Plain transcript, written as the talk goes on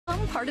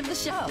part of the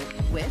show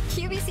with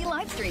QVC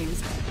live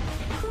streams.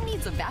 Who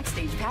needs a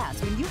backstage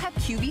pass when you have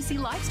QVC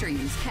live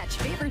streams? Catch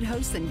favorite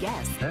hosts and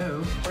guests.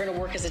 Hello. We're going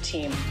to work as a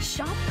team.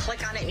 Shop.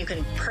 Click on it and you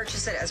can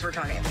purchase it as we're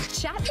talking.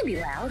 Chat can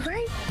be loud,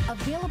 right?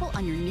 Available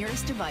on your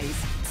nearest device.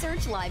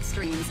 Search live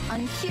streams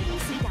on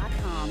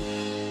QVC.com.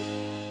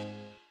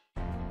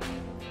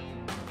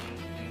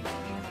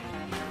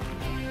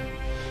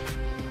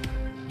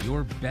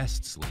 Your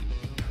best sleep.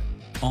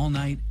 All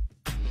night,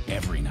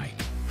 every night.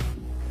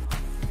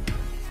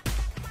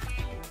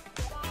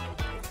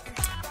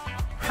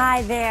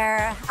 Hi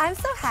there. I'm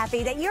so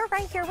happy that you're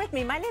right here with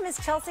me. My name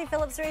is Chelsea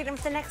Phillips-Reed, and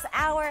for the next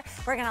hour,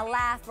 we're going to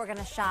laugh, we're going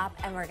to shop,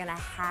 and we're going to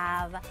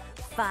have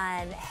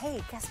fun.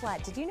 Hey, guess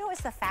what? Did you know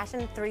it's the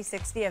Fashion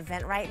 360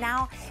 event right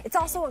now? It's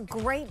also a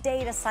great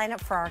day to sign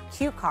up for our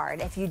Q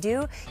card. If you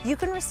do, you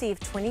can receive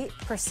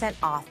 20%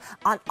 off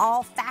on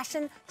all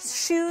fashion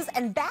shoes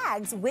and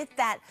bags with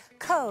that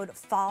code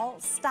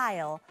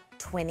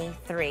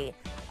FALLSTYLE23.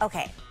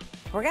 Okay,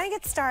 we're going to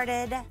get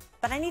started,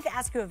 but I need to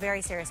ask you a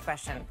very serious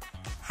question.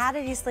 How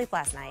did you sleep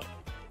last night?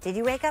 Did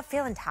you wake up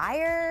feeling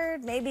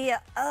tired? Maybe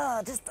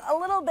just a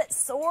little bit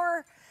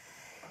sore?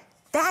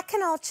 That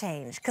can all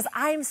change because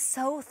I'm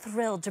so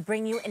thrilled to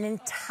bring you an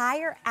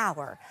entire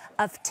hour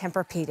of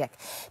Tempur Pedic.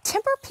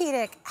 Tempur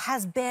Pedic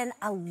has been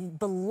a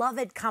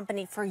beloved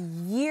company for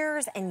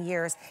years and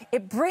years.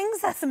 It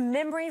brings us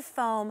memory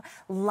foam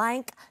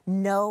like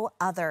no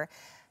other.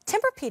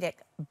 Tempur Pedic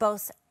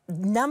boasts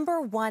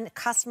 #1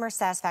 customer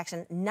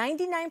satisfaction,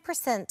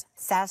 99%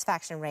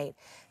 satisfaction rate.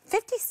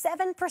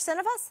 57%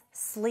 of us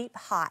sleep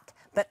hot,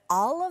 but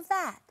all of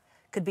that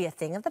could be a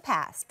thing of the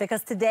past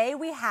because today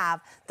we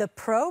have the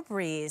Pro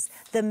Breeze,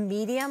 the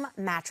medium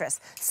mattress.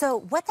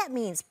 So what that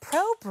means,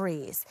 Pro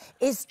Breeze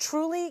is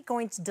truly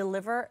going to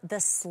deliver the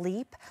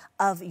sleep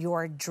of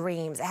your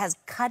dreams. It has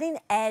cutting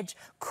edge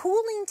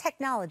cooling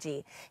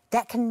technology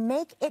that can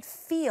make it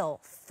feel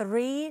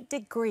 3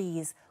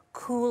 degrees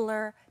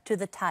cooler to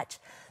the touch.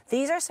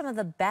 These are some of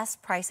the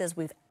best prices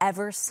we've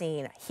ever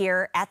seen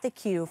here at the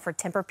Q for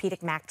Tempur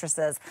Pedic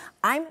mattresses.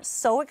 I'm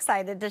so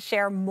excited to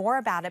share more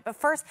about it. But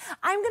first,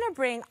 I'm going to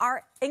bring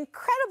our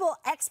incredible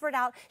expert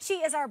out. She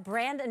is our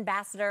brand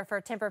ambassador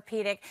for Tempur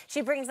Pedic. She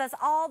brings us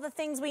all the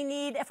things we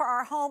need for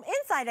our home,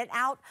 inside and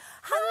out.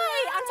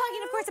 Hi, I'm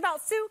talking, of course,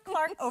 about Sue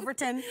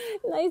Clark-Overton.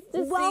 Nice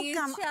to Welcome. see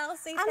you,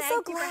 Chelsea. I'm Thank so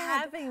you glad for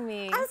having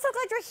me. I'm so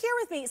glad you're here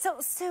with me.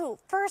 So, Sue,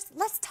 first,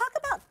 let's talk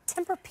about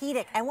Tempur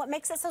Pedic and what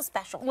makes it so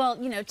special. Well,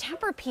 you know,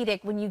 Tempur Pedic,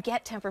 when you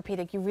get Tempur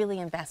Pedic, you really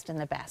invest in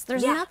the best.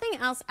 There's nothing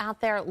else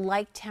out there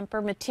like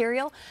Tempur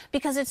material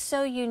because it's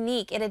so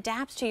unique. It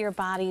adapts to your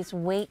body's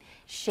weight,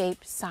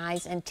 shape,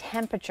 size, and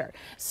temperature.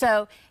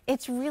 So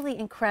it's really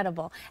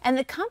incredible. And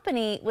the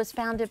company was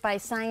founded by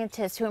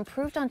scientists who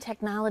improved on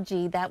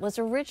technology that was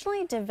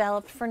originally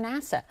developed for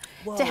NASA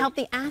to help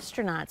the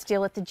astronauts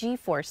deal with the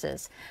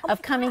G-forces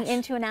of coming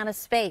into and out of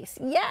space.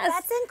 Yes.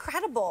 That's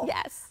incredible.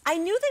 Yes. I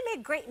knew they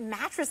made great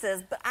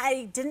mattresses, but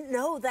I didn't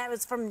know that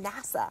was from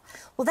NASA.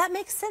 Well, that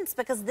makes sense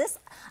because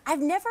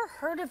I've never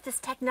heard of this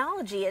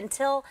technology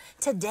until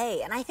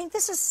today. And I think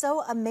this is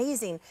so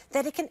amazing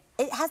that it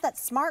has that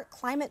smart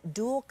climate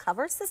dual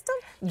cover system.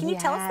 Can you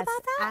tell us about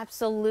that?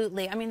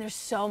 Absolutely. I mean, there's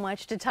so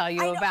much to tell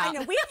you about. I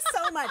know. We have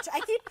so much. I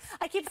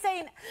keep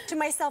saying to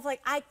myself,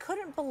 like, I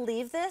couldn't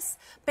believe this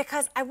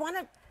because I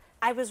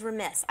was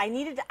remiss. I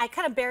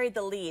kind of buried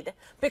the lead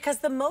because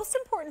the most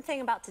important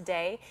thing about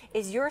today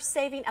is you're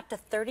saving up to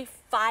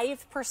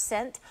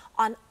 35%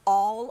 on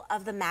all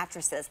of the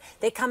mattresses.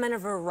 They come in a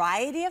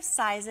variety of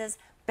sizes.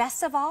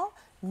 Best of all,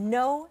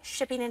 no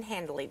shipping and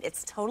handling.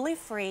 It's totally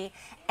free,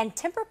 and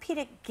Tempur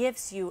Pedic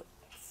gives you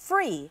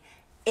free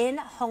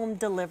in-home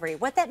delivery.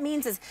 What that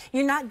means is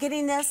you're not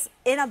getting this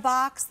in a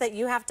box that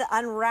you have to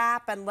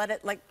unwrap and let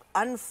it like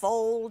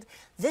unfold.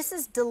 This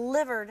is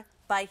delivered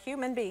by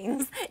human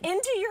beings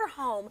into your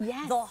home.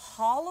 Yes. They'll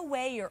haul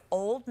away your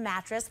old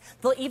mattress.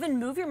 They'll even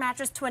move your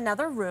mattress to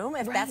another room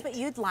if that's what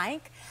you'd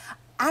like.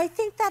 I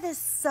think that is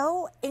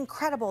so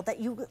incredible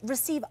that you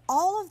receive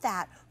all of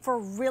that for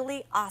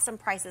really awesome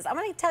prices. I'm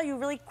going to tell you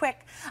really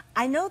quick.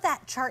 I know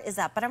that chart is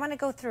up, but I want to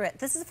go through it.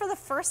 This is for the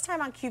first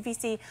time on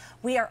QVC.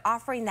 We are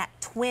offering that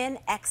Twin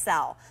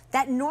XL.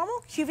 That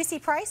normal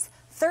QVC price,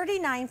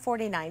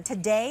 $39.49.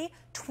 Today,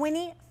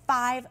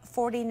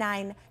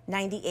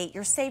 $25.49.98.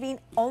 You're saving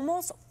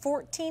almost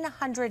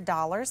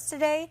 $1,400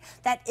 today.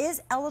 That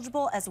is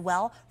eligible as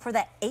well for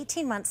that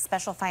 18-month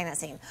special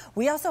financing.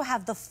 We also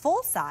have the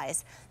full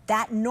size.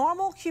 That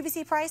normal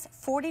QVC price,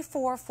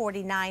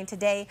 $44.49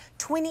 today,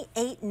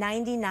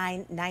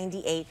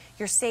 $28.99.98.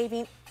 You're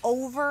saving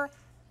over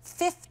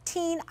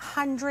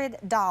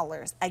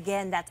 $1,500.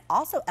 Again, that's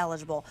also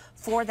eligible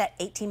for that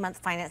 18-month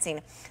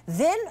financing.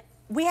 Then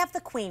we have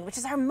the queen, which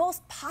is our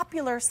most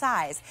popular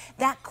size.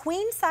 That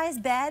queen size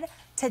bed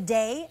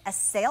today, a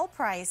sale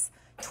price,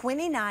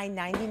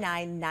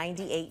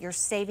 $29.99.98. You're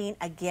saving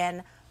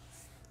again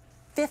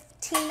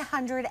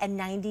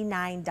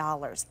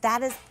 $1,599.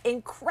 That is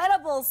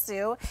incredible,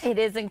 Sue. It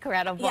is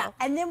incredible. Yeah,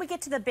 and then we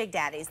get to the big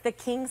daddies, the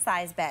king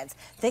size beds.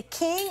 The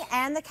king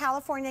and the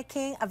California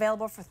king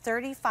available for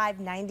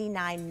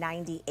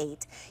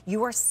 $3599.98.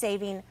 You are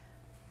saving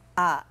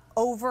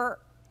over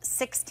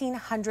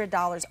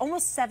 $1,600,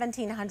 almost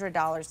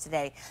 $1,700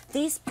 today.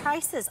 These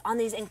prices on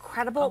these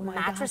incredible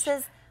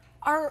mattresses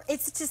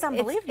it's just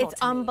unbelievable.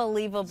 It's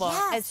unbelievable.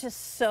 Yes. It's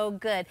just so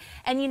good.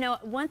 And you know,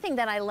 one thing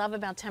that I love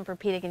about Tempur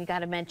Pedic, and you got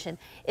to mention,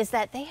 is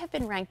that they have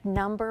been ranked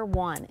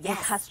 #1 in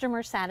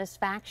customer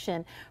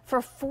satisfaction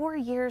for 4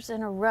 years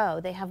in a row.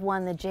 They have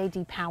won the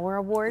J.D. Power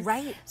Award.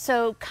 Right.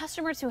 So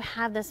customers who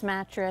have this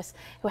mattress,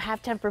 who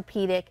have Tempur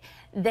Pedic,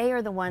 they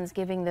are the ones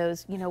giving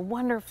those, you know,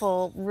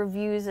 wonderful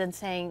reviews and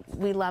saying,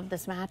 we love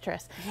this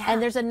mattress. Yeah. And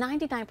there's a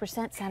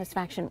 99%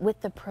 satisfaction with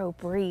the Pro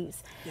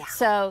Breeze. Yeah.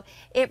 So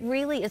it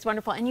really is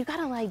wonderful. And you got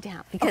to lie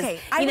down because,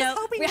 I was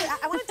hoping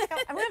I want to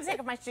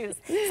take off my shoes.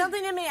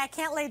 Something in me, I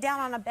can't lay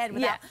down on a bed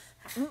without.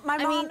 Yeah.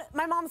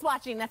 My mom's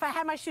watching. If I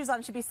had my shoes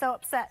on, she'd be so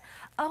upset.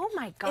 Oh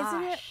my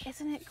gosh.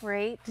 Isn't it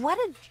great? What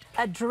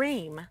a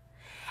dream.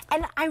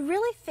 And I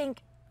really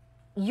think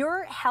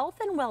your health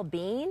and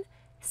well-being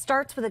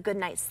starts with a good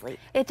night's sleep.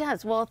 It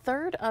does. Well, a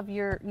third of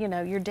your,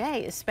 your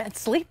day is spent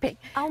sleeping.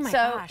 Oh my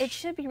gosh. So it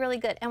should be really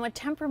good. And what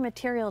Tempur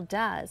material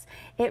does,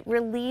 it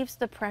relieves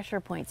the pressure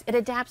points. It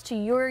adapts to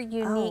your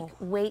unique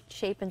weight,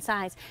 shape, and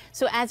size.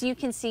 So as you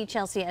can see,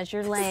 Chelsea, as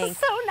you're laying. This is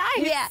so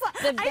nice. Yeah.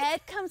 The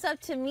bed comes up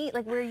to meet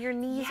like where your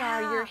knees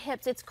are, your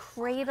hips. It's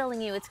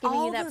cradling you. It's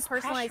giving you that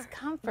personalized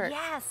comfort.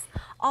 Yes.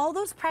 All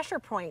those pressure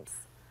points.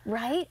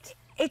 Right?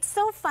 It's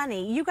so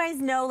funny. You guys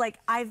know, like,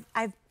 I've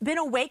been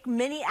awake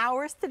many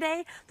hours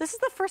today. This is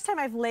the first time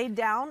I've laid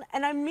down,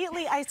 and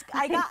immediately I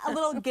got a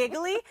little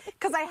giggly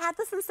because I had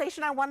the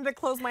sensation I wanted to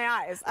close my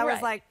eyes. I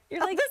was like,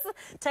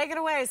 take it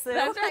away, Sue.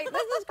 That's right.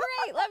 This is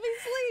great. Let me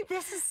sleep.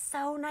 This is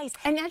so nice.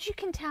 And as you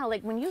can tell,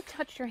 like when you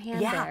touch your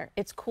hand there,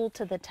 it's cool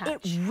to the touch.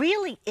 It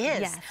really is.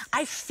 Yes.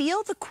 I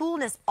feel the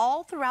coolness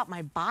all throughout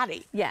my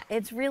body. Yeah,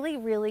 it's really,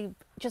 really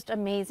just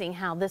amazing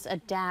how this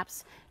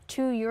adapts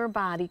to your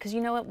body, because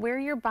you know what, where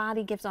your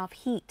body gives off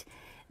heat,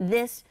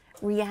 this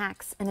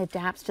reacts and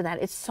adapts to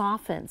that. It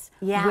softens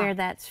where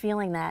that's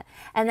feeling that,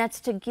 and that's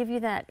to give you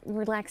that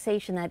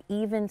relaxation, that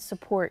even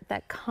support,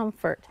 that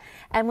comfort.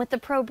 And with the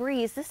Pro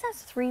Breeze, this has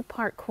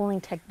 3-part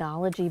cooling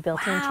technology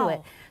built into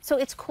it, so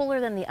it's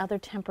cooler than the other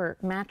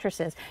Tempur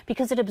mattresses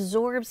because it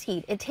absorbs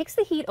heat. It takes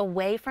the heat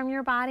away from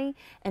your body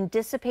and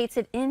dissipates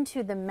it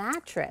into the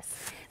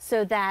mattress,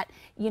 so that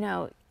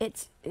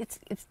it's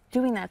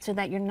doing that so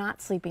that you're not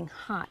sleeping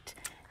hot,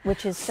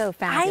 which is so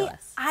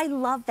fabulous. I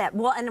love that.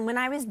 Well, and when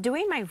I was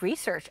doing my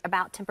research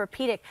about Tempur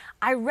Pedic,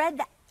 I read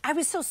that I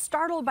was so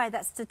startled by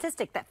that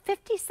statistic that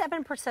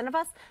 57% of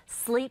us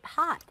sleep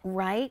hot.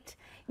 Right?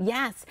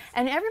 Yes.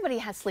 And everybody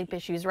has sleep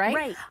issues, right?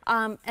 Right.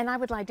 And I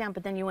would lie down,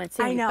 but then you wouldn't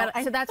see me. I know.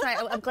 So that's right.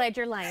 I'm glad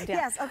you're lying down.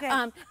 Yes, okay.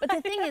 But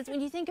the thing is,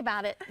 when you think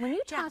about it, when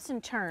you toss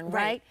and turn,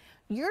 right?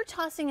 You're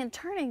tossing and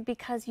turning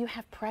because you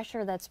have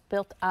pressure that's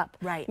built up.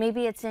 Right.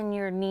 Maybe it's in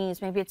your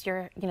knees, maybe it's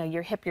your,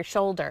 your hip, your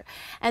shoulder.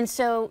 And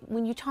so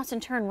when you toss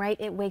and turn, right,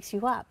 it wakes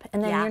you up.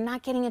 And then you're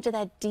not getting into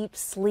that deep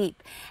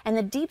sleep. And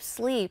the deep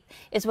sleep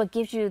is what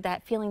gives you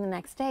that feeling the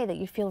next day that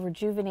you feel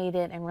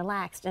rejuvenated and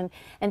relaxed. And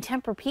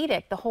Tempur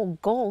Pedic, the whole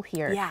goal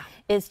here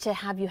is to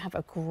have you have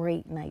a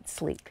great night's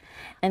sleep.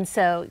 And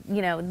so,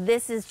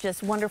 this is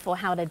just wonderful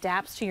how it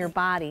adapts to your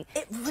body.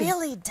 It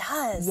really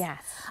does.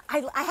 Yes. I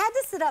had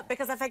to sit up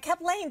because if I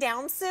kept laying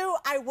down, Sue,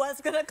 I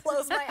was going to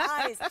close my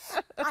eyes.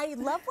 I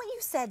love what you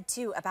said,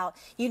 too, about,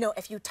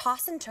 if you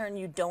toss and turn,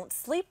 you don't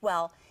sleep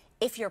well.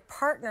 If your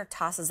partner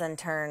tosses and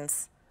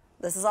turns,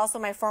 this is also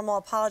my formal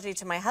apology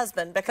to my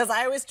husband, because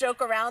I always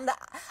joke around that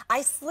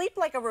I sleep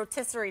like a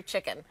rotisserie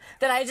chicken,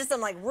 that I just am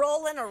like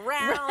rolling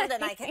around,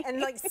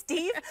 and like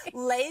Steve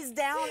lays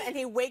down and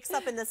he wakes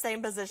up in the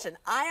same position.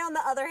 I, on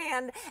the other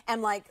hand,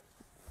 am like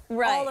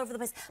all over the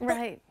place.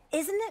 But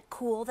isn't it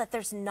cool that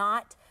there's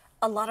not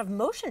a lot of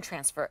motion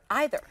transfer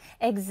either?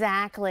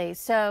 Exactly.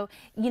 So,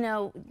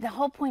 the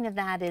whole point of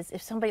that is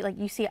if somebody, like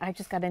you see, I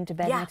just got into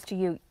bed next to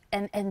you,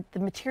 and the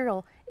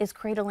material is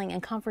cradling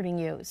and comforting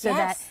you so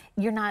that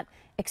you're not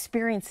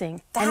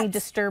experiencing any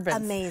disturbance.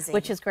 Amazing.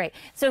 Which is great.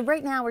 So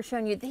right now we're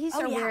showing you, these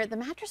are where the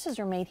mattresses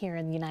are made here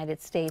in the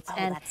United States.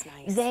 And that's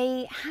nice.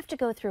 They have to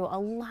go through a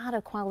lot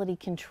of quality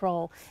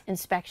control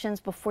inspections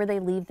before they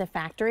leave the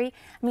factory.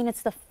 I mean,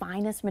 it's the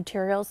finest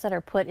materials that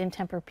are put in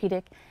Tempur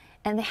Pedic,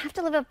 and they have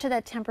to live up to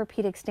that Tempur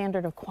Pedic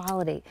standard of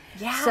quality.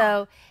 Yeah.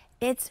 So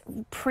it's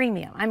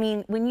premium. I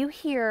mean, when you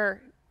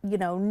hear,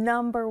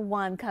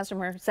 #1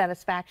 customer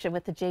satisfaction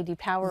with the J.D.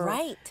 Power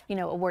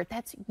award,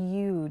 that's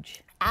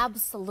huge.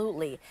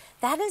 Absolutely.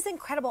 That is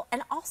incredible.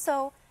 And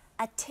also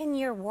a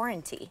 10-year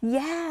warranty.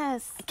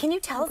 Yes. Can you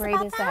tell us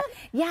about that?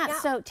 Yeah,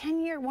 so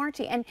 10-year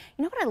warranty. And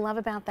you know what I love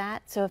about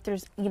that? So if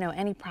there's,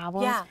 any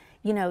problems,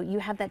 you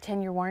have that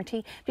 10-year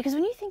warranty. Because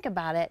when you think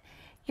about it,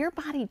 your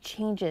body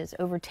changes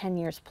over 10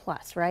 years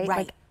plus, right?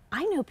 Like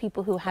I know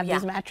people who have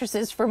these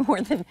mattresses for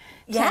more than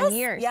 10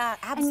 years. Yeah,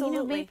 absolutely.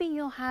 And maybe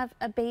you'll have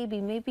a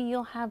baby, maybe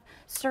you'll have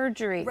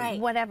surgery,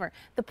 whatever.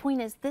 The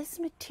point is, this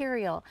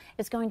material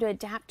is going to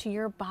adapt to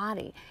your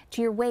body,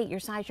 to your weight, your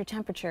size, your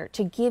temperature,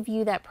 to give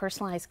you that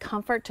personalized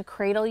comfort, to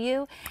cradle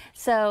you.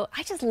 So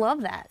I just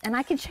love that. And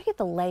I can show you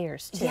the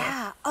layers too.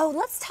 Yeah. Oh,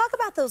 let's talk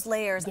about those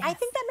layers. I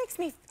think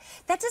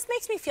that just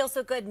makes me feel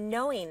so good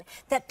knowing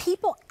that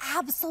people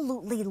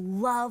absolutely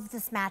love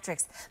this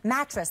mattress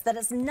that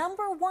is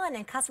 #1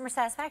 in customer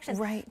satisfaction.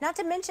 Right. Not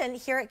to mention,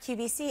 here at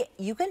QVC,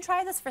 you can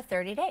try this for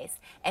 30 days.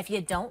 If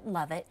you don't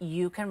love it,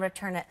 you can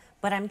return it.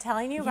 But I'm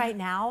telling you right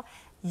now,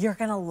 you're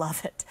gonna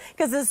love it.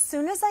 Because as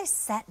soon as I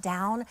sat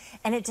down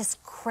and it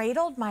just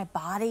cradled my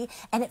body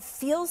and it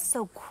feels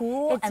so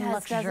cool and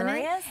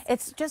luxurious.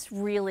 It's just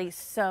really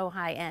so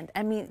high end.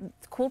 I mean,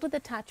 it's cool to the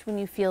touch when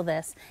you feel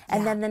this.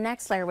 And then the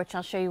next layer, which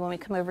I'll show you when we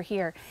come over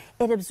here,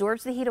 it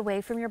absorbs the heat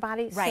away from your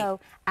body. So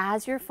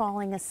as you're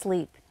falling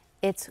asleep,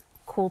 it's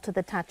cool to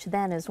the touch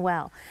then as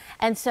well.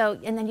 And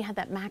then you have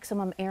that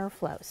maximum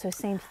airflow. So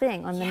same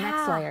thing on the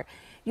next layer.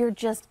 You're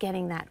just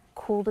getting that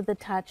cool to the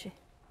touch,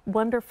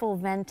 wonderful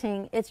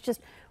venting. It's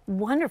just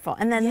wonderful.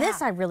 And then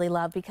this I really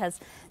love because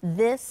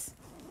this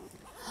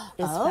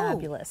is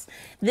fabulous.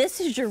 This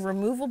is your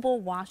removable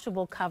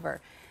washable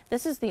cover.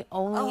 This is the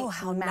only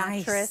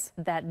mattress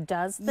that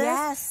does this.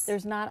 Yes.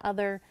 There's not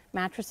other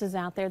mattresses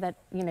out there that,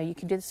 you know, you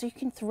can do this. So you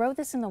can throw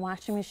this in the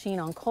washing machine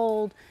on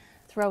cold,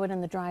 throw it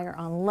in the dryer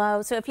on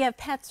low. So if you have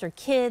pets or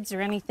kids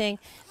or anything,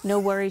 no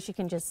worries. You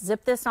can just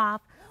zip this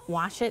off,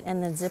 wash it,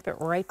 and then zip it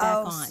right back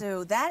on. Oh,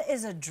 Sue, that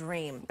is a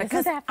dream.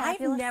 Because I've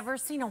never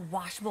seen a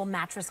washable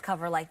mattress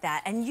cover like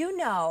that. And you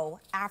know,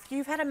 after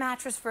you've had a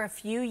mattress for a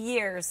few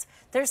years,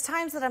 there's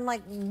times that I'm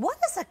like, what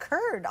has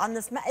occurred on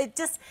this it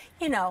just,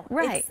 you know,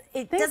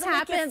 it Things doesn't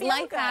happen, make you feel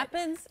life good.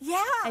 happens.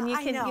 Yeah, and you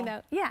can, I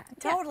know. you know,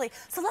 totally.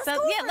 So let's go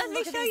over and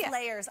look at these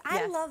layers.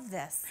 I love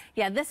this.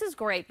 Yeah, this is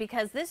great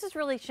because this is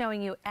really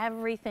showing you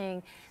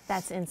everything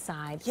that's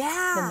inside the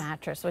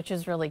mattress, which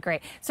is really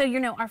great. So,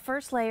 you know, our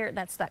first layer,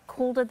 that's that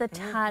cool to the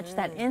touch,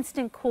 that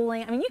instant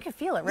cooling. I mean, you can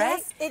feel it, right?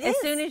 Yes, it as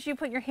is. soon as you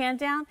put your hand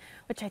down,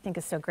 which I think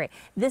is so great.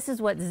 This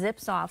is what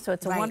zips off. So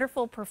it's a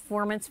wonderful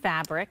performance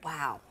fabric.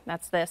 Wow.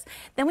 That's this.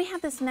 Then we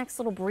have this next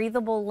little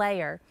breathable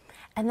layer.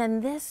 And then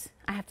this,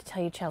 I have to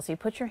tell you, Chelsea,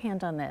 put your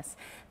hand on this.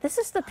 This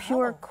is the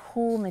pure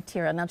cool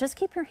material. Now just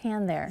keep your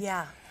hand there.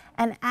 Yeah.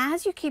 And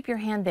as you keep your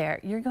hand there,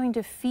 you're going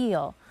to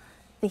feel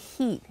the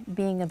heat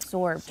being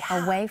absorbed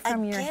away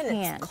from your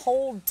hand. It's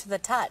cold to the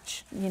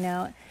touch. You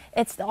know,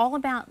 it's all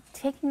about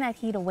taking that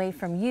heat away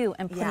from you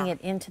and putting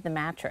it into the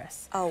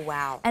mattress. Oh,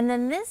 wow. And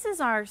then this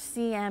is our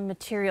CM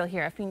material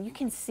here. I mean, you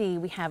can see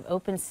we have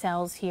open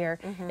cells here.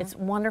 It's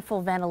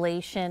wonderful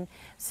ventilation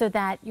so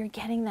that you're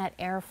getting that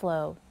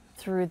airflow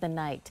through the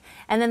night.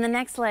 And then the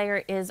next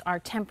layer is our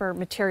Tempur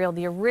material,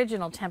 the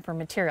original Tempur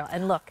material.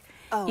 And look,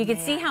 you can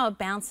see how it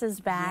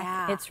bounces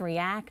back. It's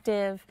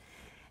reactive.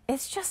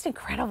 It's just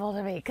incredible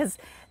to me because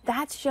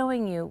that's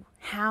showing you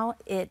how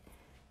it,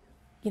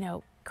 you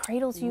know,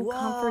 cradles you,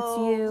 comforts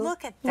you.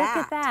 Look at that.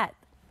 Look at that.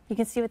 You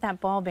can see with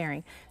that ball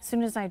bearing. As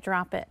soon as I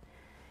drop it,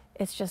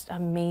 it's just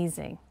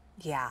amazing.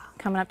 Yeah.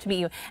 Coming up to meet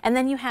you. And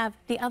then you have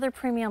the other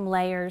premium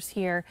layers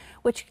here,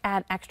 which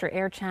add extra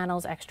air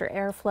channels, extra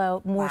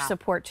airflow, more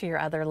support to your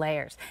other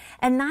layers.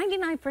 And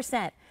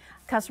 99%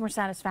 customer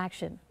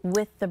satisfaction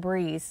with the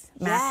Breeze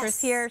mattress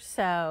here,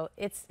 so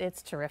it's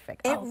terrific.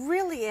 It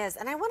really is.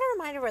 And I want to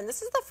remind everyone,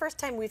 this is the first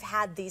time we've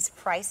had these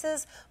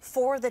prices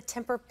for the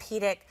Tempur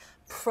Pedic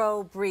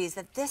Pro Breeze,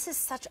 that this is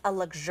such a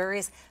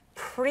luxurious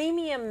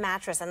premium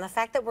mattress, and the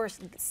fact that we're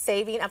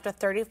saving up to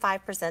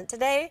 35%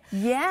 today,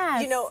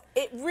 you know,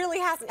 it really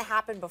hasn't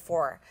happened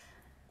before.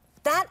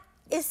 That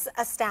is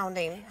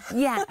astounding.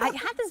 Yeah, I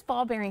have this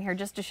ball bearing here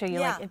just to show you,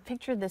 like,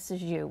 picture this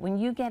as you. When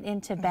you get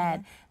into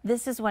bed,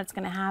 this is what's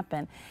going to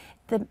happen.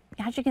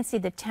 As you can see,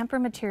 the Tempur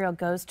material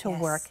goes to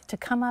work to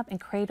come up and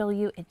cradle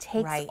you. It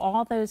takes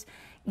all those,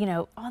 you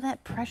know, all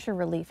that pressure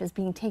relief is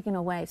being taken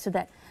away so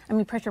that, I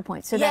mean, pressure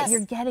points, so that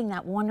you're getting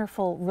that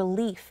wonderful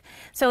relief.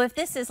 So if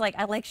this is like,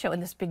 I like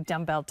showing this big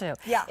dumbbell too.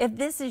 Yeah. If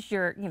this is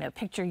your, you know,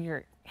 picture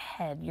your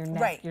head, your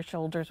neck, your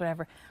shoulders,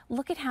 whatever.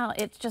 Look at how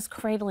it's just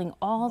cradling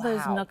all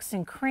those nooks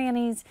and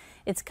crannies.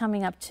 It's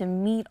coming up to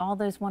meet all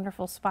those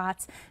wonderful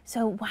spots.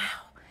 So, wow.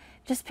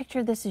 Just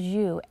picture this as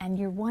you, and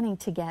you're wanting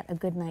to get a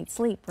good night's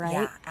sleep, right?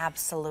 Yeah,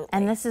 absolutely.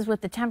 And this is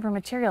what the Tempur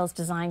material is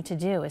designed to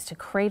do, is to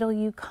cradle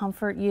you,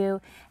 comfort you,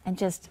 and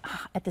just,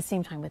 at the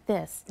same time with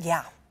this,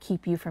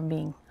 keep you from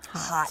being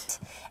hot.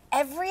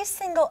 Every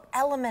single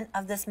element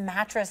of this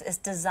mattress is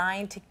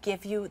designed to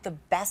give you the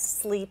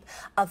best sleep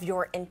of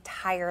your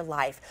entire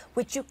life,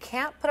 which you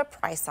can't put a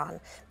price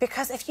on,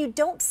 because if you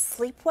don't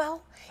sleep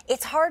well,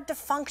 it's hard to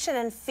function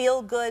and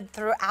feel good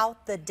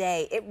throughout the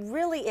day. It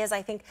really is,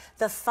 I think,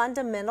 the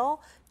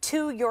fundamental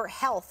to your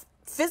health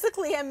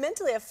physically and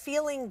mentally of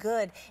feeling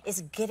good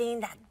is getting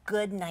that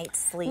good night's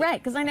sleep.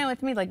 Right, because I know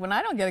with me, like when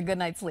I don't get a good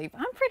night's sleep,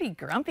 I'm pretty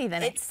grumpy the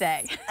next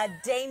day. A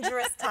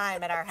dangerous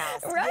time at our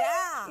house. Right?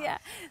 Yeah. Yeah.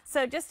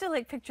 So just to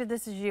like picture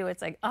this as you,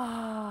 it's like,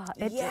 oh,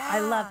 Yeah. I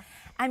love.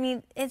 I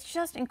mean, it's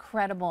just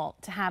incredible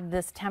to have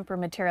this Tempur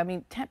material. I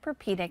mean, Tempur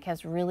Pedic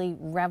has really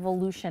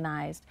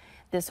revolutionized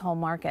this whole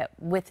market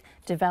with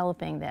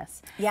developing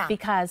this. Yeah.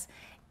 Because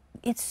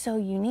it's so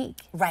unique.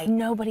 Right.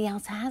 Nobody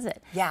else has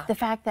it. Yeah. The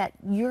fact that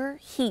your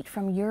heat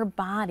from your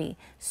body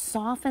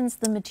softens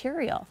the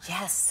material.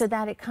 Yes. So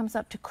that it comes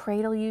up to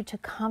cradle you, to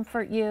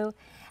comfort you.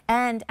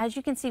 And as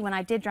you can see, when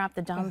I did drop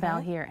the dumbbell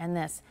here and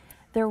this,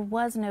 there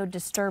was no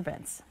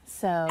disturbance.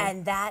 So.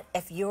 And that,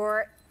 if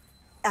you're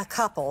a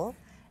couple,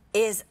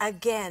 is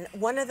again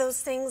one of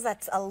those things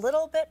that's a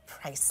little bit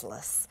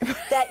priceless.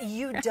 That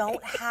you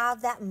don't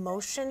have that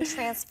motion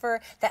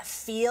transfer, that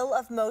feel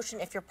of motion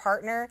if your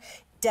partner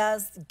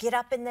does get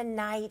up in the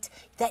night,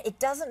 that it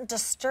doesn't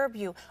disturb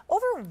you.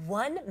 Over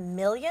 1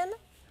 million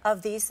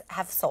of these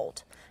have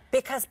sold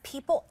because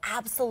people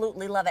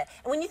absolutely love it.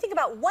 And when you think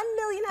about 1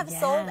 million have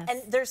sold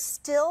and there's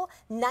still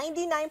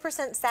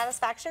 99%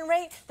 satisfaction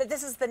rate, that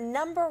this is the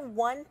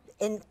 #1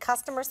 in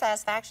customer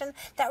satisfaction,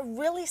 that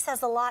really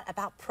says a lot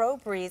about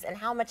ProBreeze and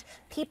how much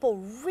people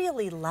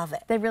really love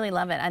it. They really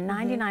love it. And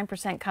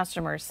 99%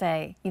 customers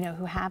say, you know,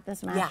 who have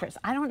this mattress.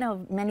 I don't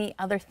know many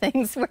other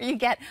things where you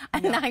get a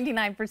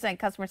 99%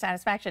 customer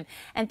satisfaction.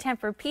 And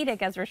Tempur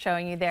Pedic, as we're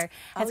showing you there,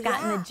 has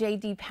gotten the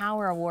JD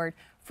Power Award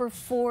for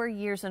 4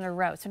 years in a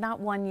row. So not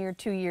 1 year,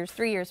 2 years,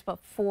 3 years, but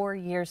 4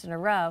 years in a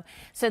row.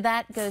 So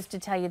that goes to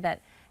tell you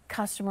that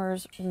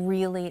customers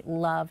really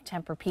love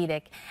Tempur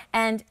Pedic.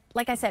 And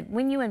like I said,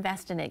 when you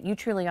invest in it, you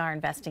truly are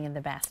investing in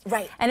the best.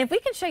 Right. And if we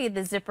can show you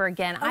the zipper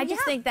again, I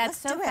just think that's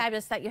so do it.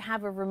 fabulous that you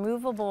have a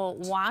removable,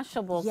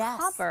 washable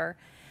cover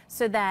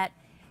so that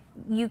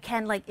you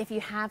can, like, if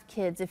you have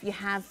kids, if you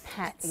have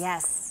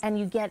pets, and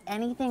you get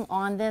anything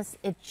on this,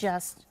 it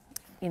just,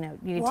 you know,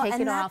 you take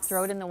it off,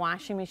 throw it in the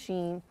washing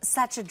machine.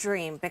 Such a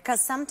dream, because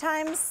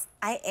sometimes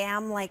I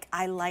am like,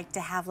 I like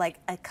to have like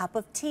a cup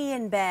of tea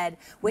in bed,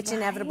 which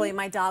inevitably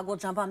my dog will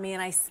jump on me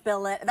and I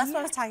spill it. That's what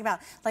I was talking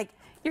about. Like,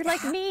 you're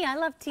like me. I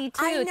love tea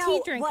too. I know.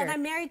 Tea drinker. Well, and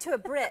I'm married to a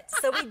Brit,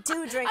 so we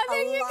do drink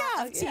a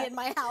lot of tea in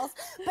my house.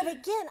 But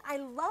again, I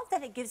love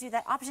that it gives you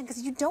that option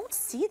because you don't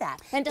see that.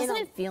 And doesn't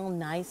it feel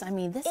nice? I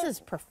mean, this is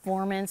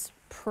performance,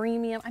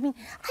 premium. I mean,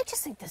 I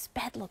just think this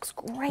bed looks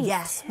great.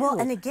 Yes. Too. Well,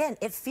 and again,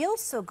 it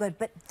feels so good,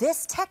 but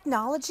this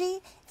technology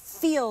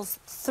feels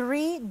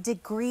 3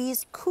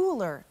 degrees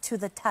cooler to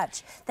the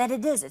touch that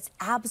it is. It's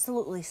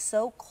absolutely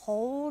so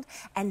cold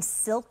and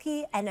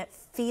silky, and it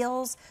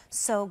feels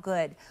so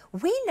good.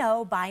 We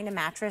know buying a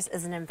mattress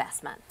is an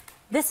investment.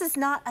 This is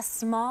not a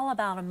small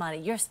amount of money.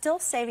 You're still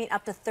saving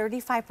up to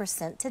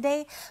 35%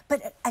 today.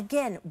 But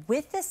again,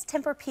 with this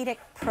Tempur Pedic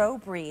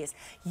ProBreeze,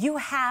 you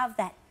have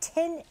that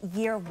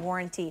 10-year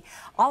warranty.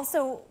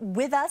 Also,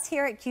 with us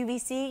here at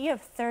QVC, you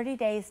have 30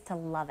 days to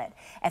love it.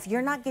 If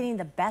you're not getting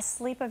the best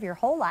sleep of your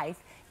whole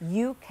life,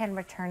 you can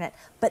return it.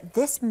 But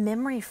this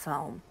memory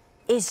foam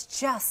is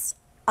just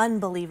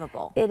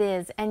unbelievable. It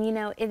is, and you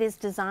know, it is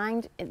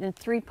designed in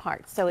 3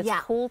 parts. So it's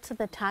cool to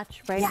the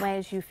touch, right away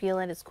as you feel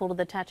it, it's cool to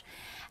the touch.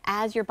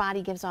 As your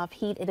body gives off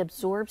heat, it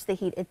absorbs the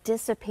heat, it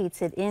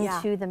dissipates it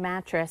into the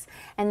mattress,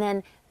 and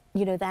then,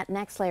 you know, that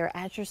next layer,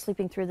 as you're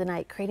sleeping through the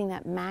night, creating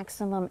that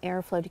maximum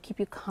airflow to keep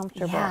you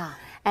comfortable.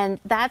 And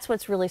that's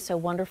what's really so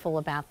wonderful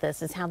about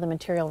this, is how the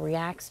material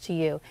reacts to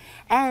you.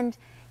 And,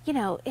 you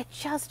know, it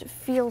just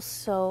feels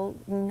so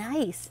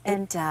nice.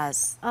 And it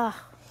does.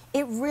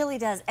 It really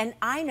does. And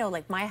I know,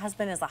 like, my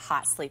husband is a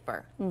hot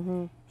sleeper.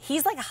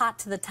 He's like hot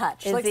to the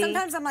touch. Like,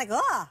 sometimes I'm like,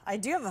 oh, I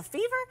do have a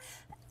fever.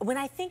 When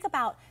I think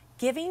about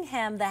giving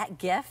him that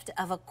gift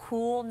of a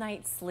cool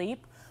night's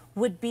sleep,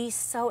 would be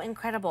so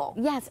incredible.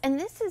 Yes, and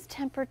this is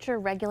temperature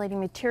regulating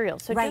material.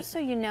 So just so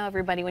you know,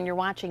 everybody, when you're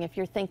watching, if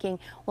you're thinking,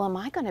 well, am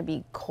I going to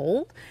be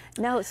cold?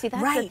 No, see,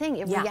 that's the thing.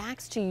 It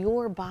reacts to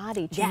your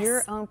body, to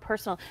your own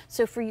personal.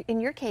 So for you,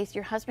 in your case,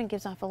 your husband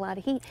gives off a lot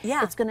of heat.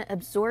 It's going to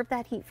absorb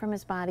that heat from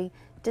his body,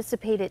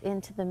 dissipate it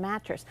into the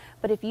mattress.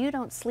 But if you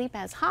don't sleep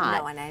as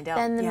hot,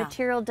 then the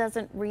material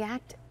doesn't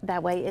react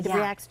that way. It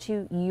reacts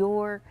to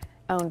your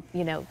own,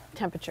 you know,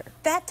 temperature.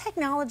 That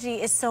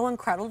technology is so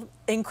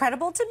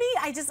incredible to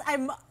me.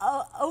 I'm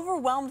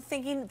overwhelmed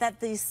thinking that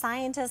these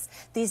scientists,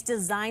 these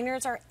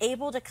designers are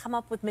able to come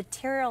up with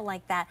material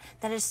like that,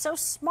 that is so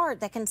smart,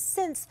 that can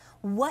sense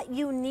what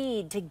you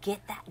need to get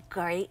that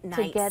great night's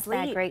sleep. To get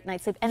that great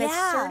night's sleep. And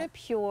it's sort of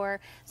pure,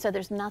 so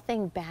there's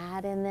nothing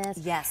bad in this.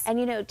 And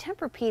you know,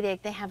 Tempur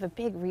Pedic, they have a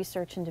big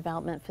research and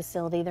development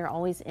facility. They're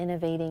always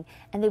innovating,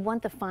 and they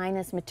want the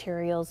finest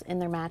materials in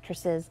their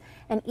mattresses.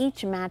 And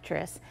each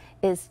mattress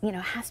is, you know,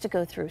 has to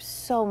go through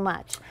so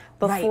much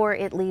before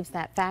it leaves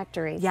that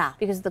factory.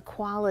 Because the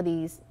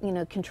qualities, you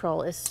know,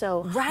 control is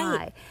so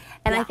high.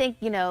 And I think,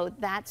 you know,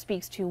 that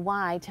speaks to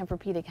why Tempur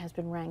Pedic has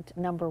been ranked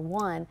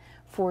 #1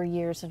 4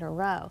 years in a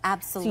row.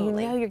 Absolutely. So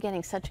you know you're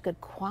getting such good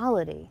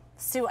quality.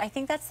 Sue, I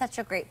think that's such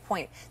a great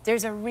point.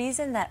 There's a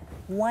reason that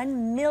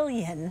 1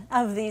 million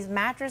of these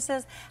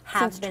mattresses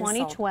have been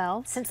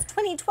 2012. sold. Since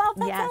 2012.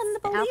 That's yes,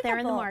 unbelievable. out there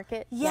in the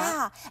market.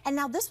 Yeah. And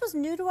now this was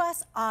new to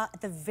us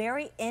at the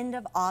very end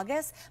of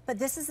August, but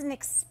this is an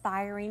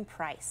expiring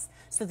price.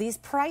 So these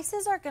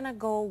prices are going to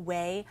go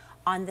away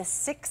on the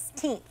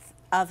 16th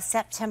of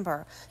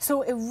September.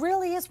 So it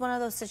really is one of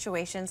those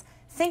situations.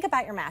 Think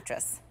about your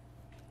mattress.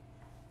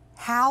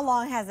 How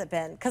long has it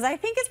been? Because I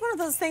think it's one of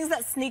those things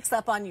that sneaks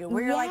up on you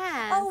where you're like,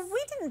 oh,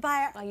 we didn't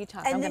buy it. Oh, you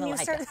talk. And I'm then gonna you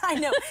like start, it. I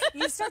know,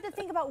 you start to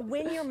think about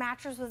when your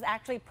mattress was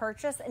actually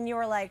purchased and you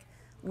were like,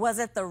 was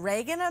it the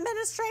Reagan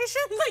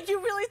administration? Like you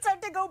really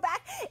start to go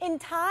back in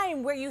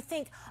time where you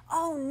think,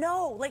 oh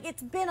no, like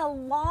it's been a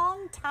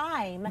long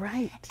time.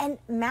 Right. And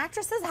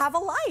mattresses have a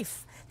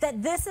life.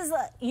 That this is,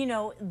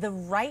 the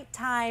right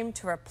time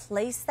to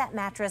replace that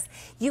mattress.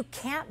 You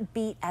can't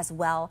beat as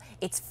well.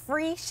 It's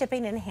free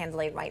shipping and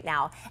handling right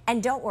now.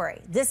 And don't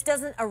worry, this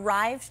doesn't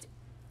arrive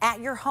at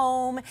your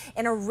home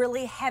in a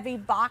really heavy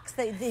box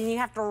that then you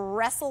have to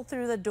wrestle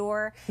through the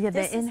door. Yeah,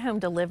 the in-home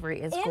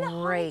delivery is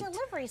great. In-home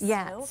delivery, Sue.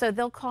 Yeah, so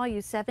they'll call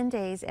you 7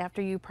 days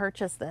after you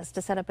purchase this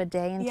to set up a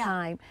day and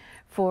time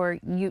for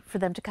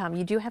them to come.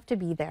 You do have to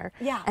be there.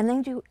 Yeah. And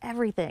they do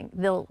everything.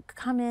 They'll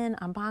come in,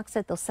 unbox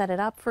it, they'll set it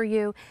up for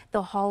you,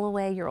 they'll haul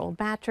away your old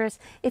mattress.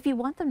 If you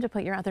want them to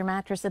put your other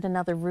mattress in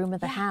another room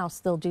of the house,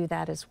 they'll do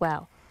that as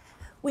well.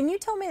 When you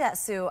told me that,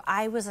 Sue,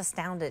 I was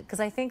astounded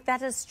because I think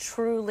that is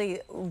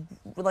truly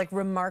like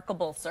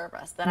remarkable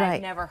service that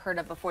I've never heard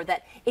of before.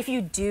 That if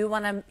you do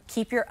want to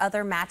keep your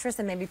other mattress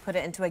and maybe put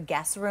it into a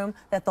guest room,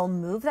 that they'll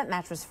move that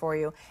mattress for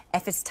you.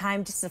 If it's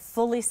time just to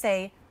fully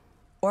say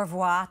au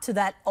revoir to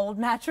that old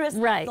mattress,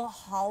 they'll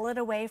haul it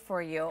away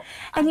for you.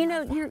 And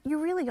you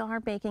really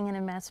are making an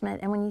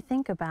investment. And when you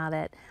think about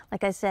it,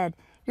 like I said,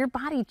 your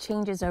body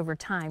changes over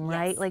time,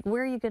 right? Yes. Like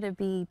where are you going to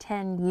be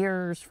 10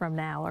 years from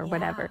now or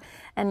whatever?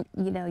 And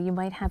you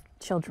might have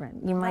children.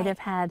 You might have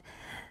had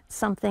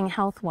something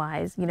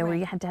health-wise, where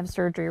you had to have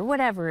surgery or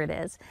whatever it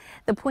is.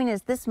 The point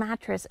is this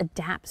mattress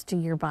adapts to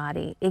your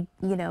body. It,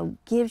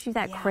 gives you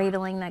that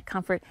cradling, that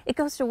comfort. It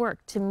goes to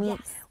work to meet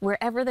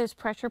wherever those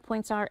pressure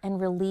points are and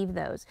relieve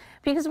those.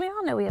 Because we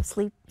all know we have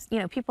sleep,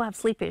 people have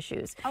sleep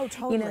issues. Oh,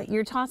 totally.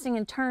 You're tossing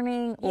and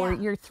turning or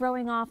you're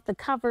throwing off the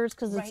covers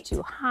because it's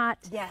too hot.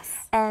 Yes.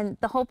 And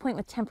the whole point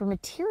with Tempur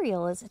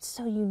material is it's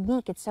so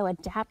unique, it's so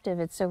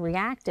adaptive, it's so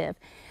reactive,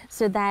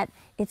 so that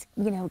it's,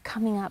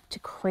 coming up to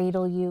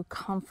cradle you,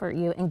 comfort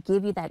you, and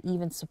give you that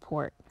even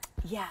support.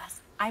 Yes.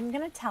 I'm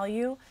going to tell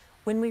you,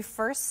 when we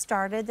first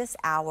started this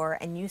hour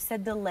and you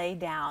said to lay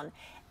down,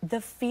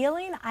 the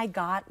feeling I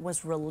got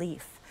was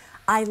relief.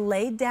 I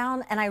laid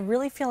down and I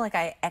really feel like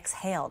I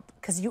exhaled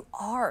because you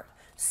are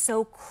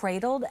so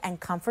cradled and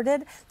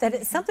comforted that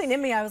it's something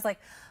in me. I was like,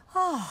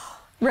 oh.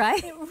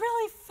 Right. It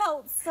really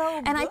felt so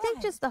good. And I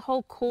think just the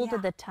whole cool to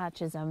the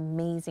touch is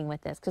amazing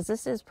with this because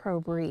this is Pro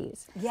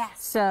Breeze.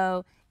 Yes.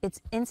 So it's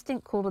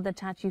instant cool to the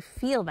touch. You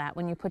feel that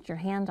when you put your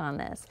hand on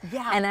this.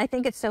 Yeah. And I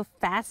think it's so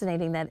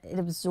fascinating that it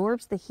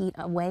absorbs the heat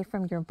away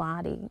from your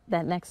body,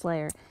 that next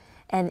layer,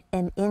 and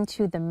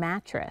into the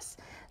mattress.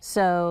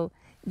 So,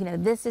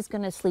 this is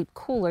going to sleep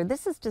cooler.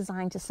 This is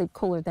designed to sleep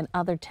cooler than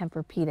other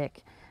Tempur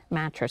Pedic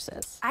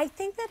mattresses. I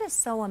think that is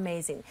so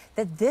amazing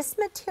that this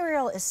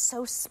material is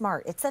so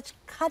smart. It's such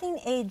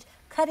cutting edge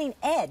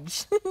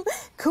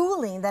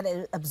cooling that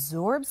it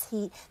absorbs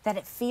heat, that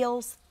it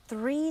feels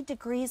 3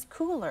 degrees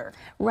cooler.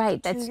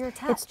 Right. To your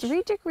touch. It's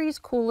 3 degrees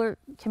cooler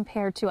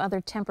compared to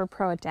other Tempur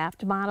Pro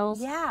Adapt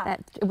models. Yeah. That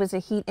it was a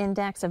heat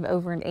index of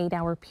over an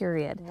 8-hour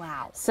period.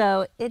 Wow.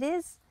 So it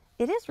is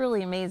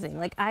really amazing.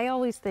 Like I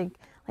always think,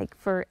 like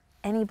for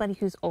anybody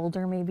who's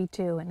older maybe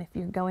too, and if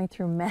you're going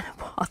through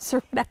menopause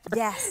or whatever.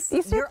 Yes.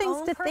 These are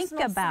things to think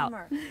about.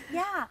 Summer.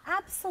 Yeah,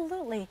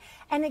 absolutely.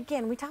 And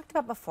again, we talked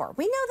about before,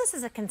 we know this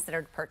is a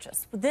considered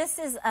purchase. This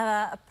is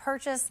a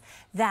purchase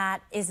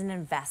that is an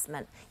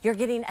investment. You're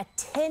getting a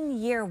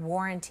 10-year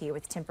warranty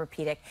with Tempur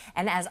Pedic.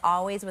 And as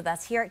always with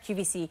us here at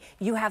QVC,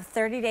 you have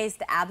 30 days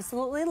to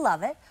absolutely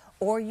love it,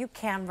 or you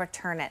can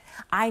return it.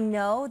 I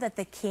know that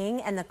the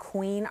King and the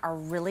Queen are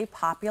really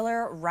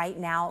popular right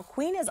now.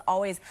 Queen is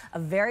always a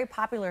very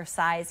popular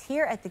size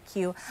here at the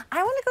Q.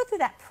 I want to go through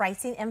that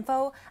pricing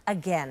info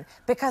again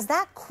because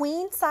that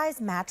Queen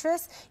size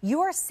mattress, you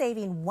are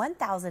saving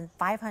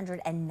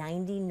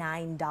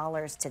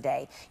 $1,599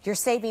 today. You're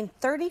saving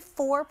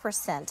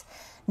 34%.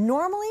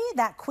 Normally,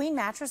 that Queen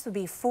mattress would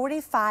be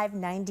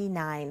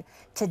 $45.99.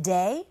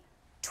 Today,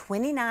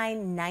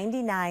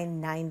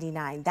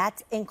 $29.99.99.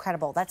 That's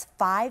incredible. That's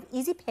 5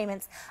 easy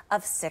payments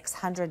of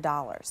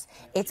 $600.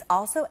 It's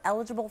also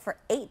eligible for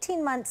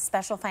 18 months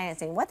special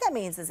financing. What that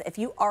means is if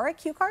you are a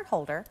Q card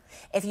holder,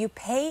 if you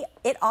pay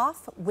it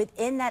off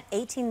within that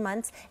 18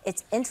 months,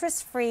 it's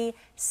interest-free,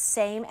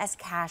 same as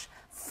cash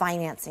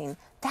financing.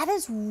 That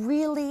is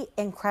really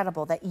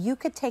incredible that you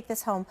could take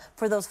this home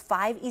for those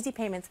 5 easy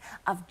payments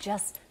of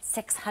just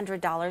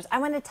 $600. I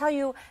want to tell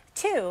you,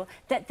 too,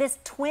 that this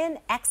Twin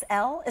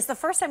XL is the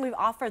first time we've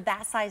offered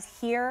that size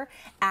here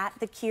at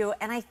the Q,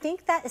 and I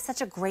think that is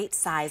such a great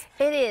size.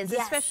 It is,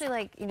 yes. especially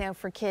like, you know,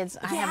 for kids.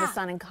 I have a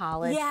son in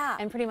college,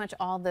 and pretty much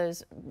all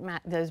those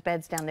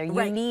beds down there,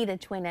 you need a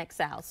Twin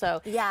XL.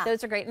 So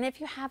those are great. And if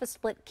you have a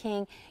split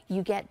king,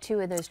 you get 2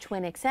 of those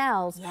Twin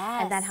XLs,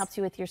 and that helps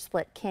you with your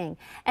split king.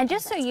 And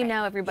just so you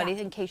know, everybody,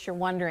 in case you're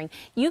wondering,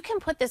 you can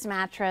put this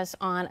mattress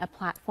on a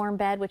platform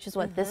bed, which is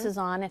what this is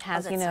on. It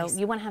has, you know,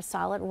 you want to have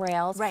solid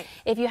rails. Right.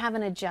 If you have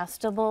an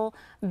adjustable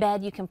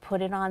bed, you can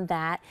put it on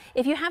that.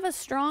 If you have a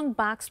strong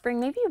box spring,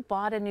 maybe you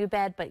bought a new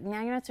bed, but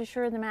now you're not so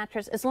sure of the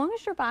mattress, as long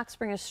as your box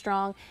spring is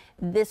strong,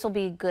 this will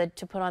be good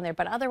to put on there.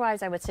 But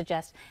otherwise, I would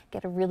suggest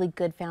get a really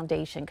good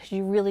foundation, because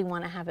you really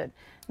want to have it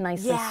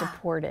nicely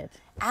supported.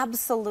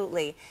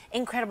 Absolutely.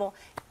 Incredible.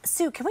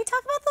 Sue, can we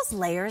talk about those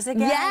layers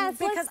again? Yes,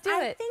 because let's do it.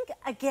 I think,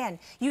 again,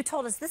 you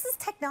told us this is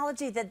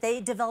technology that they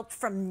developed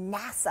from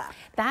NASA.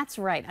 That's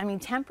right. I mean,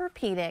 Tempur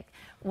Pedic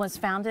was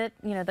founded,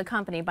 you know, the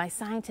company, by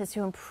scientists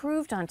who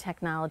improved on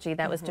technology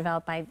that was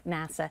developed by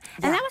NASA.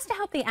 And that was to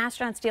help the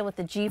astronauts deal with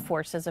the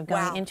G-forces of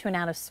going into and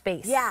out of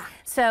space.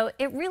 So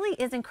it really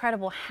is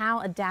incredible how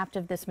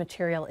adaptive this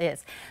material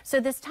is. So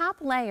this top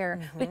layer,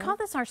 we call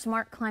this our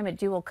Smart Climate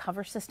Dual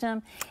Cover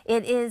System.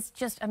 It is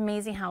just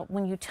amazing how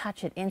when you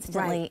touch it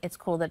instantly, it's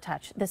cool to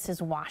touch. This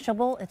is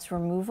washable, it's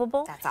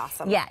removable. That's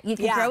awesome. Yeah, you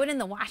can throw it in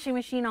the washing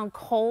machine on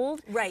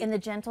cold in the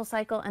gentle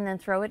cycle, and then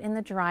throw it in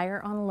the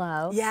dryer on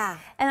low.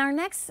 And our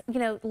next, you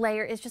know,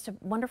 layer is just a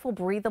wonderful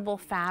breathable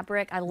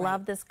fabric. I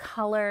love this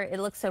color. It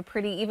looks so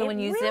pretty even when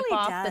you zip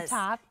off the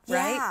top,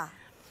 right?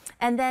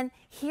 And then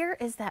here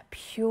is that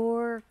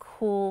pure,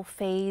 cool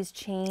phase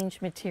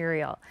change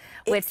material,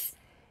 which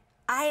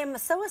I am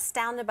so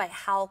astounded by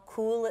how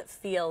cool it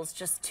feels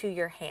just to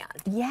your hand.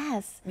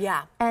 Yes.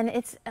 And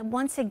it's,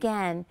 once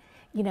again,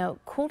 you know,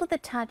 cool to the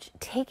touch,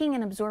 taking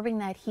and absorbing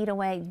that heat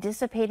away,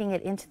 dissipating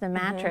it into the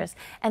mattress.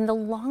 And the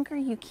longer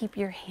you keep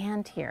your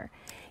hand here,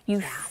 you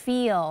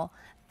feel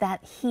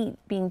that heat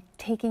being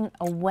taken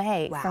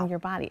away from your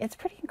body. It's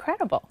pretty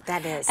incredible.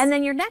 That is. And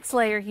then your next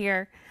layer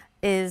here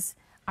is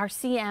our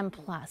CM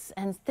Plus,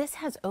 and this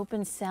has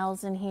open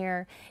cells in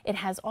here. It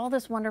has all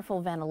this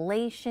wonderful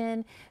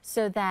ventilation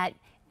so that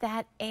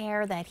that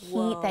air, that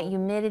heat, that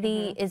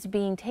humidity is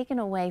being taken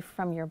away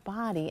from your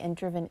body and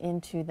driven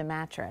into the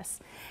mattress.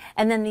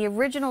 And then the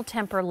original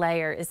Tempur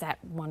layer is that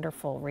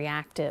wonderful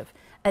reactive,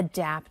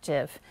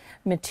 adaptive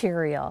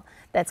material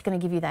that's going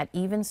to give you that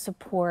even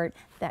support,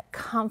 that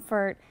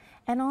comfort.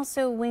 And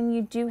also when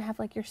you do have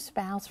like your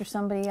spouse or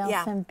somebody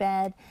else in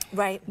bed,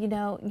 you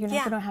know, you're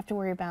not going to have to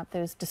worry about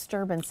those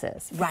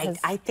disturbances.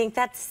 I think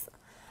that's,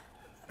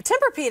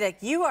 Tempur Pedic,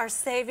 you are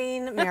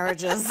saving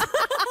marriages.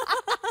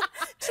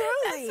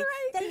 Truly.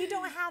 That you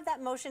don't have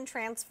that motion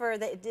transfer,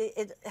 that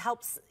it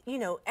helps, you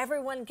know,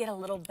 everyone get a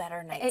little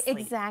better night's sleep.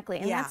 Exactly,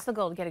 and that's the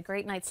goal, to get a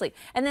great night's sleep.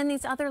 And then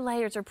these other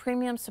layers are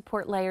premium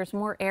support layers,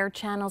 more air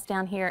channels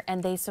down here,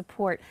 and they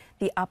support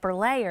the upper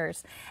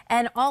layers.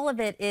 And all of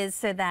it is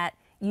so that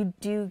you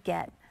do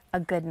get a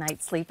good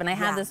night's sleep. And I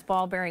have this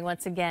ball bearing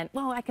once again.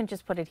 Well, I can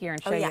just put it here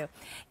and show you.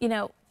 You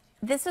know,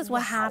 this is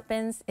what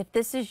happens if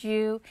this is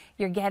you,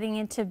 you're getting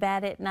into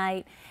bed at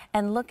night,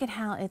 and look at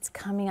how it's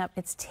coming up.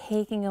 It's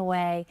taking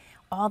away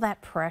all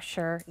that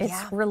pressure. It's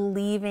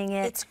relieving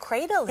it. It's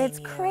cradling you. It's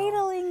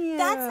cradling you.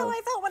 That's how I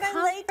felt when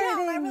I laid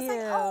down. I was like,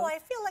 oh, I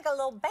feel like a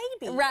little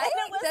baby. Right? And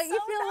it was so you so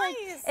feel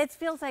nice. Like, it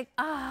feels like,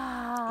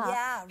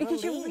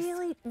 because relief.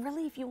 you're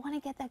relief. You want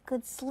to get that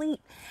good sleep.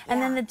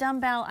 And then the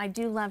dumbbell, I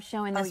do love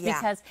showing this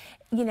because,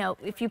 you know,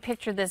 if you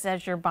picture this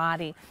as your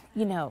body,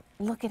 you know,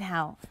 look at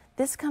how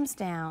this comes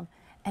down,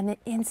 and then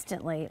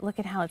instantly, look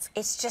at how it's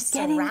just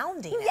getting,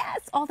 surrounding it. Yes,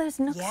 all those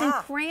nooks and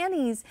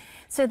crannies,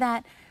 so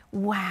that,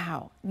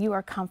 wow, you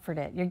are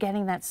comforted. You're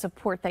getting that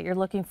support that you're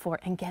looking for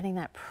and getting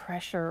that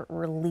pressure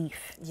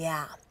relief.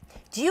 Yeah.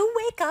 Do you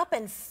wake up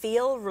and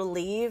feel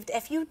relieved?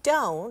 If you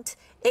don't,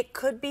 it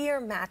could be your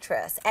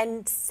mattress.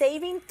 And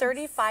saving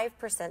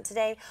 35%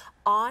 today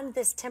on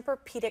this Tempur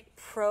Pedic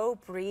Pro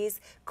Breeze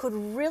could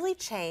really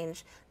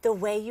change the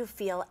way you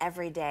feel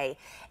every day.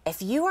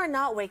 If you are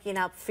not waking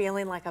up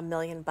feeling like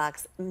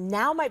 $1,000,000,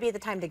 now might be the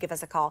time to give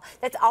us a call.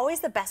 That's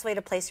always the best way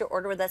to place your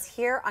order with us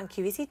here on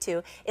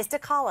QVC2, is to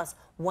call us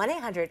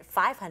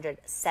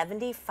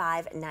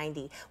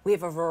 1-800-500-7590. We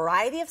have a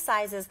variety of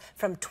sizes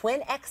from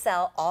Twin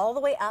XL all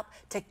the way up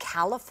to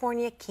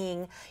California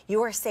King.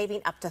 You are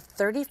saving up to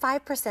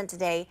 35%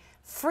 today,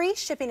 free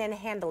shipping and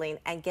handling,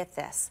 and get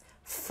this,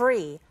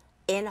 free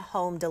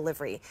in-home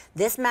delivery.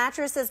 This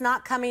mattress is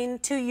not coming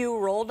to you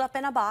rolled up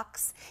in a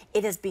box.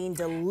 It is being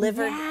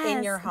delivered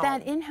in your home.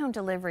 That in-home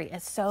delivery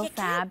is so Can't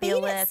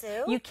fabulous. beat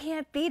it, Sue. You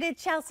can't beat it,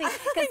 Chelsea,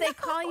 because they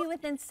call you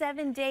within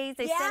 7 days.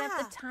 They set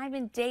up the time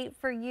and date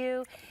for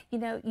you. You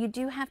know, you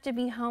do have to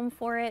be home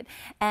for it.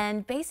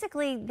 And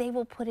basically, they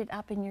will put it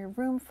up in your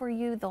room for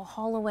you. They'll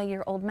haul away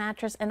your old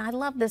mattress. And I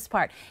love this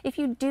part. If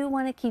you do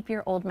want to keep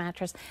your old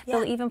mattress,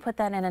 they'll even put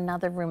that in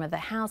another room of the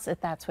house if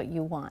that's what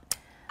you want.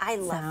 I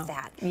love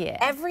that. Yeah.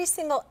 Every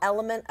single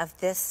element of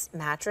this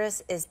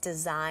mattress is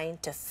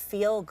designed to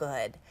feel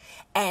good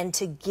and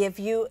to give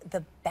you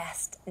the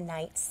best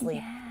night's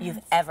sleep you've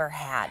ever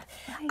had.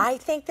 Right. I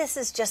think this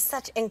is just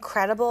such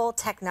incredible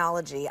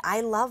technology.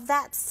 I love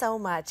that so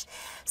much.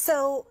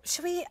 So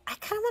should we, I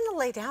kind of want to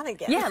lay down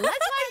again. Yeah, let's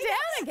lie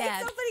down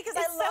again. It's so funny because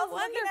I love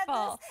looking at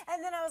this.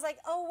 And then I was like,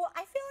 oh, well, I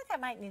feel like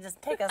I might need to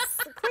take a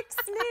quick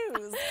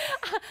snooze.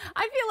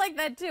 I feel like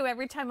that too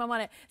every time I'm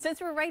on it.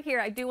 Since we're right here,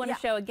 I do want to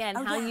show again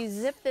how you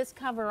zip this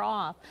cover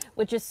off,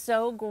 which is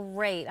so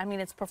great. I mean,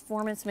 it's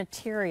performance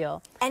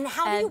material. And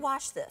how do you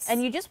wash this?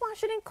 And you just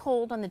wash it in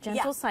cold on the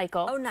gentle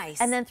cycle. Oh, nice.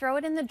 And then throw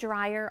it in the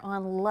dryer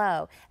on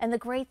low. And the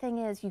great thing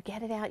is you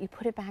get it out, you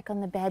put it back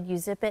on the bed, you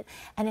zip it,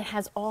 and it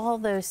has all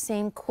those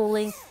same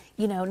cooling,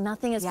 you know,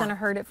 nothing is going to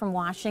hurt it from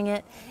washing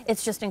it.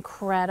 It's just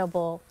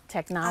incredible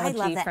technology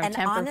I love that. from And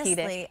Tempur honestly,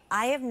 Pedic.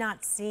 I have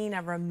not seen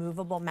a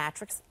removable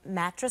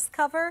mattress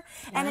cover.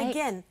 And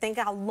again, think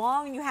how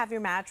long you have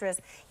your mattress,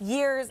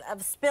 years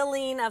of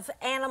spilling, of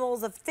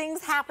animals, of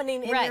things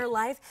happening in your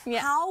life.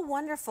 How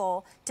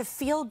wonderful to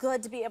feel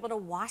good to be able to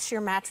wash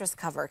your mattress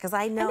cover, because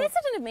I know. And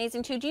isn't it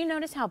amazing too? Do you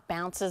notice how it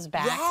bounces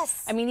back?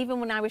 Yes. I mean, even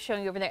when I was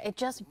showing you over there, it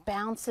just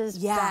bounces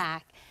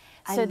back.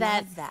 So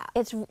that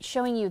it's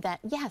showing you that,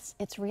 yes,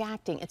 it's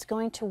reacting. It's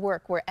going to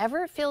work.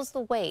 Wherever it feels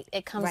the weight,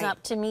 it comes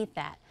up to meet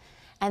that.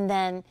 And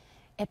then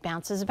it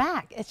bounces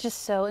back. It's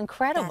just so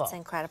incredible. That's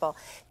incredible.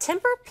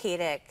 Tempur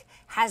Pedic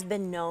has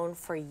been known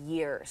for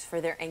years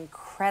for their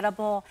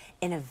incredible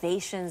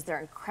innovations, their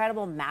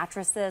incredible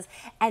mattresses.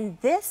 And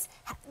this,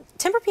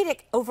 Tempur Pedic,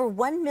 over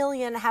 1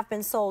 million have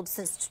been sold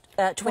since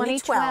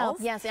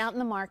 2012. Yes, out in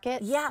the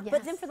market. Yeah,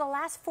 but then for the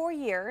last 4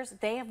 years,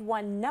 they have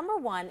won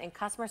 #1 in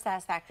customer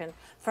satisfaction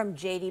from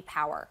J.D.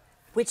 Power,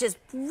 which is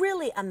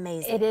really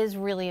amazing. It is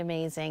really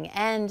amazing.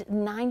 And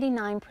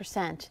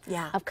 99%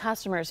 of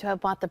customers who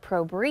have bought the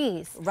Pro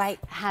Breeze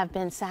have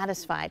been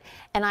satisfied.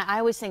 And I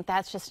always think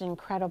that's just an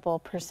incredible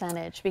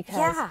percentage,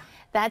 because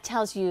that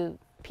tells you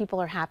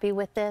people are happy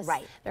with this.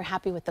 They're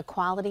happy with the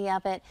quality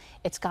of it.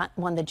 It's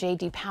won the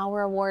J.D.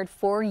 Power Award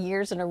 4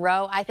 years in a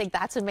row. I think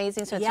that's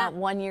amazing. So it's not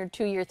 1 year,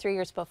 2 year, 3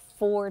 years, but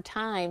 4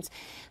 times.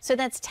 So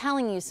that's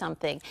telling you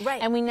something.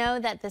 And we know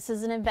that this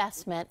is an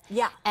investment.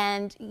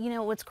 And you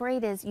know, what's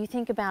great is you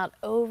think about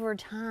over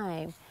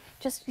time.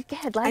 Just go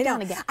ahead, lie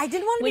down again. I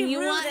didn't want to be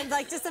rude and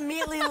like just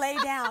immediately lay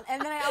down.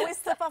 And then I always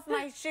slip off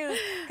my shoes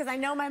because I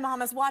know my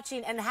mom is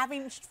watching, and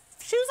having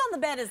shoes on the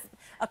bed is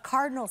a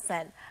cardinal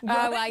sin.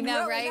 Oh, I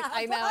know, right?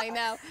 I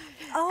know.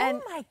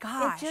 Oh, my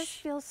gosh. It just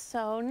feels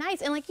so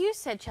nice. And like you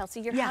said,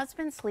 Chelsea, your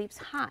husband sleeps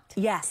hot.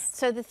 Yes.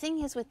 So the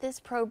thing is, with this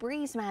Pro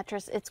Breeze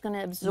mattress, it's going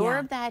to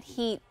absorb that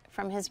heat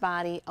from his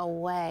body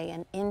away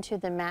and into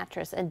the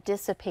mattress and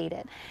dissipate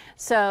it.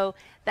 So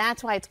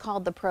that's why it's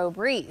called the Pro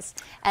Breeze.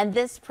 And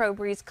this Pro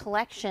Breeze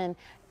collection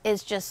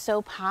is just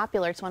so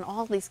popular. It's won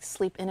all these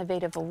Sleep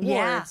Innovative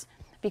Awards.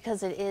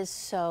 Because it is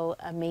so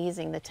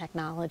amazing, the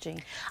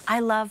technology. I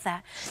love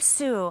that.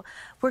 Sue,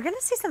 we're going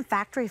to see some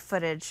factory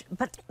footage,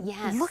 but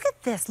look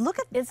at this.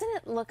 Isn't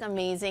it look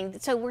amazing?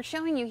 So we're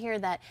showing you here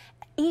that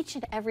each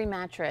and every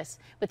mattress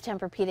with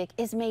Tempur Pedic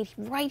is made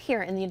right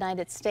here in the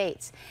United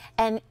States.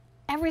 And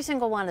every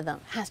single one of them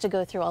has to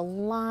go through a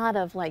lot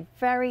of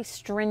very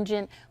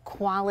stringent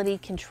quality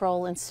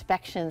control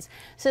inspections.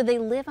 So they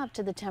live up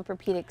to the Tempur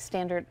Pedic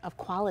standard of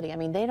quality. I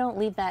mean, they don't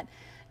leave that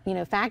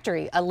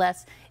factory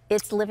unless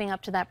it's living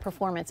up to that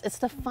performance. It's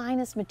the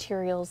finest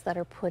materials that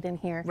are put in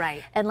here.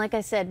 And like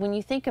I said, when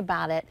you think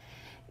about it,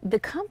 the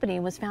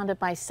company was founded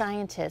by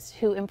scientists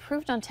who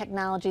improved on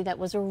technology that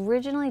was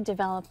originally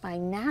developed by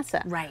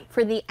NASA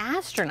for the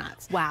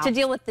astronauts to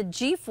deal with the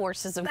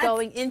G-forces of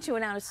going into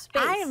and out of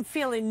space. I am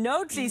feeling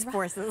no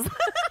G-forces.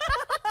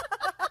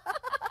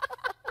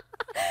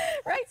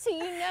 So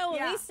you know,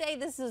 when we say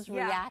this is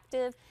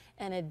reactive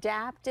and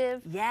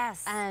adaptive,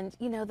 and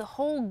the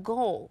whole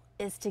goal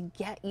is to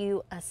get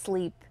you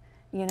asleep,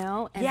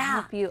 and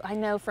help you. I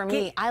know for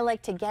me, I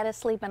like to get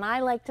asleep and I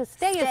like to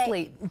stay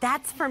asleep.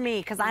 That's for me,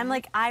 because I'm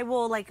I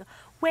will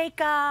wake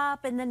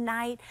up in the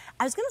night.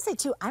 I was going to say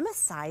too, I'm a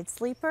side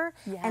sleeper,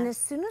 and as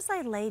soon as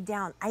I lay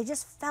down, I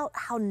just felt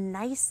how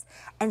nice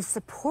and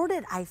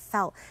supported I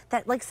felt.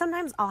 That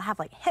sometimes I'll have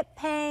hip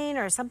pain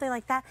or something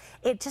like that.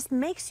 It just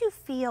makes you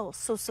feel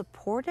so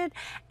supported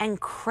and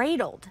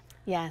cradled.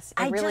 Yes,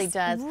 it really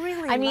does.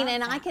 I mean,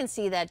 and I can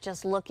see that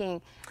just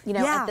looking,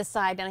 at the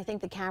side, and I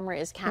think the camera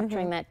is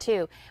capturing that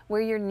too,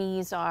 where your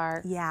knees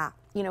are,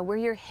 where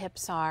your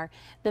hips are.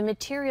 The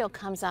material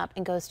comes up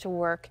and goes to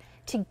work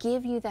to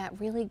give you that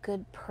really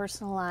good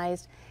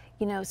personalized,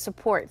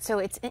 support. So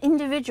it's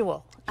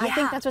individual. I Yeah.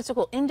 think that's what's so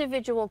cool.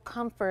 Individual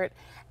comfort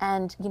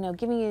and,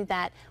 giving you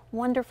that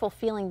wonderful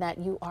feeling that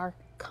you are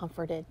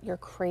comforted, you're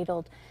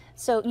cradled.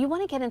 So you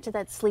want to get into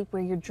that sleep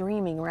where you're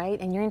dreaming, right?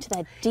 And you're into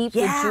that deep,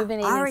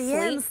 rejuvenating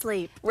REM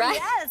sleep. Right?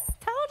 Yes,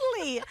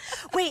 totally.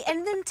 Wait,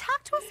 and then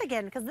talk to us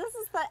again, because this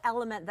is the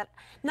element that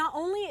not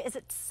only is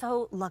it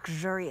so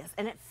luxurious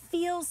and it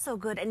feels so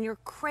good and you're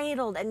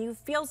cradled and you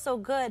feel so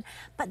good,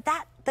 but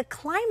the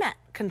climate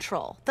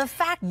control, the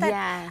fact that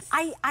Yes.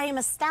 I am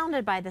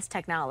astounded by this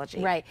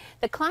technology. Right.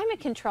 The climate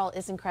control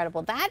is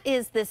incredible. That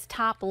is this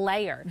top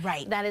layer.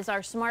 Right. That is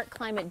our smart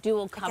climate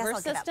dual cover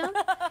I'll get up. system.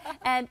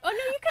 And oh no, you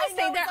I can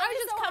stay know, there. it's I was always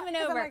just so coming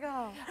hot 'cause I'm over. like,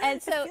 oh, And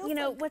it so, feels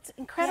so good. what's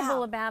incredible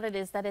Yeah. about it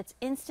is that it's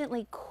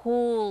instantly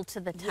cool to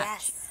the touch.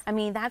 Yes. I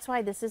mean, that's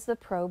why this is the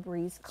Pro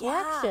Breeze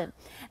collection.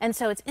 And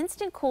so it's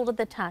instant cool to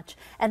the touch.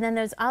 And then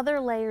those other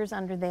layers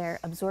under there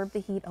absorb the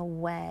heat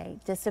away,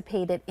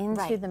 dissipate it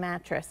into Right. the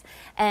mattress.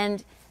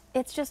 And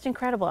it's just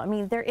incredible. I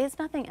mean, there is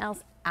nothing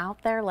else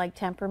out there like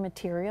Tempur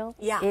material.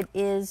 Yeah. It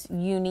is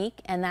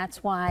unique, and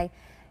that's why,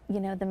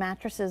 the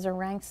mattresses are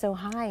ranked so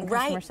high in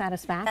customer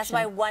satisfaction. That's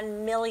why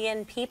 1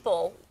 million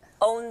people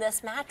own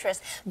this mattress.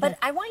 But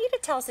I want you to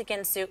tell us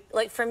again, Sue,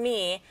 like for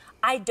me,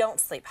 I don't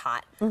sleep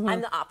hot.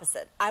 I'm the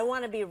opposite. I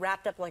want to be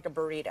wrapped up like a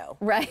burrito.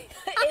 Right.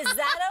 Is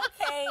that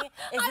okay?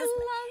 Is I this,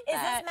 love that.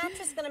 Is this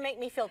mattress going to make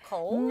me feel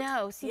cold?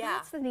 No, see, Yeah.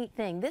 that's the neat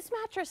thing. This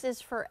mattress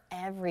is for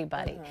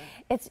everybody.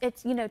 It's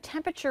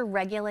temperature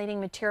regulating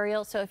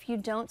material, so if you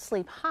don't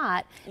sleep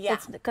hot, Yeah.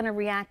 it's going to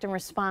react and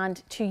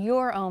respond to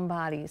your own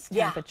body's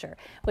Yeah. temperature,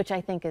 which I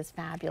think is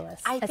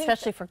fabulous, I think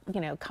especially for,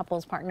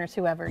 couples, partners,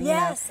 whoever.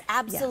 Yes, Yeah.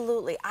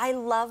 absolutely. I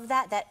love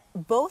that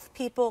both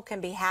people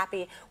can be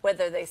happy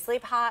whether they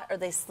sleep hot or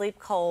they sleep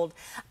cold.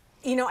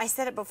 I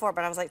said it before,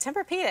 but I was like,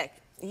 Tempur Pedic,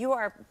 you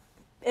are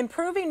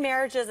improving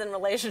marriages and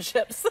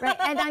relationships. Right,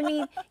 and I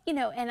mean,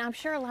 and I'm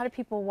sure a lot of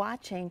people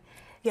watching,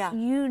 Yeah.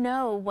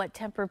 what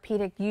Tempur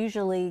Pedic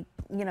usually,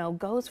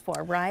 goes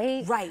for,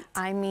 right? Right.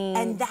 I mean,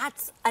 and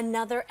that's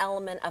another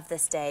element of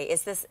this day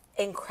is this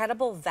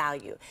incredible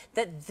value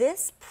that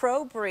this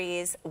Pro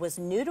Breeze was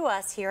new to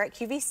us here at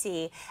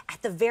QVC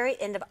at the very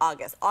end of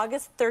August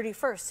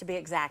 31st to be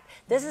exact.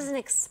 This is an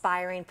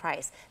expiring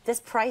price.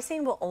 This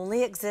pricing will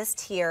only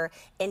exist here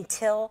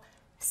until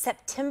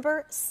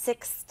September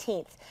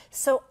 16th.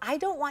 So I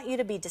don't want you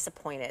to be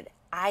disappointed.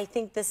 I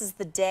think this is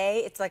the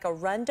day. It's like a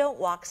run, don't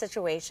walk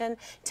situation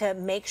to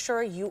make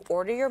sure you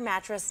order your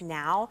mattress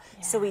now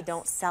so we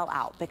don't sell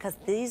out, because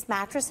these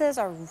mattresses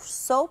are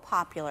so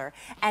popular,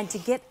 and to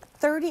get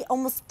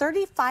almost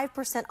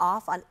 35%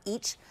 off on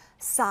each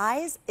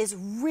size is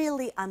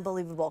really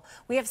unbelievable.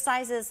 We have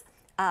sizes,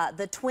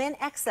 the Twin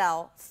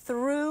XL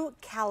through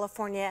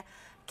California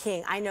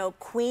King. I know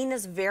Queen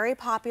is very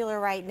popular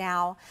right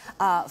now.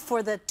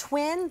 For the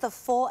Twin, the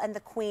Full, and the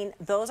Queen,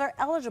 those are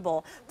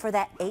eligible for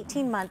that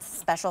 18-month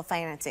special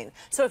financing.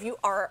 So if you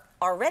are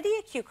already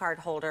a Q card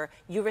holder,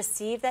 you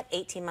receive that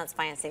 18 months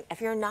financing. If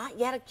you're not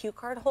yet a Q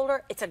card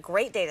holder, it's a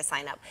great day to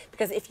sign up,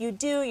 because if you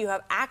do, you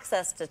have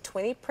access to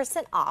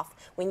 20% off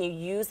when you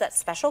use that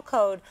special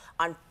code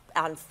on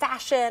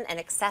fashion and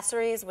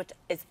accessories, which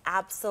is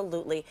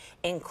absolutely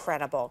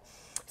incredible.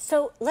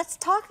 So let's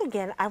talk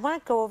again. I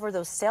want to go over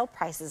those sale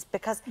prices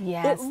because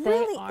Yes, it they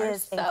really are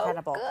is so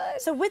incredible. good.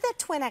 So with that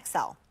Twin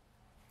XL,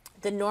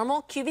 the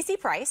normal QVC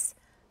price,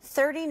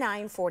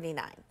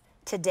 $39.49.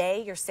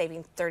 Today, you're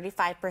saving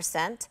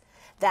 35%.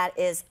 That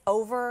is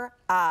over,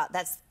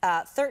 that's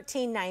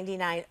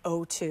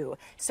 $13.99.02.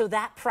 So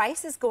that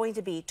price is going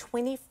to be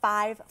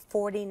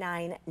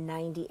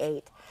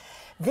 $25.49.98.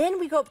 Then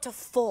we go up to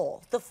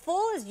Full. The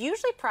Full is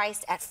usually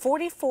priced at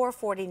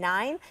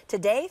 $44.49.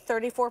 Today,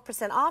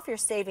 34% off. You're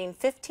saving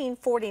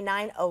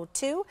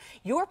 $15.49.02.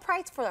 Your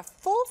price for a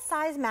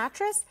full-size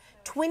mattress,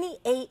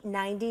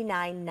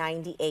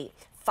 $28.99.98.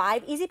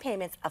 5 easy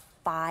payments of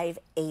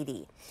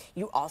 $580.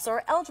 You also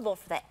are eligible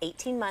for that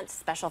 18-month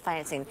special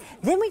financing.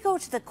 Then we go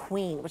to the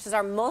Queen, which is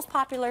our most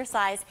popular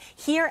size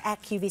here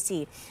at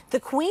QVC. The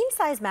Queen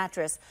size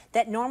mattress,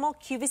 that normal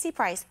QVC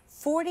price,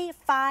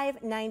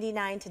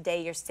 $45.99.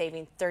 Today, you're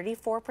saving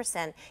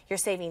 34%. You're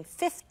saving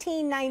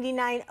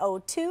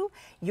 $15.99.02.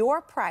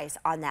 Your price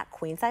on that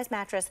queen size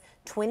mattress,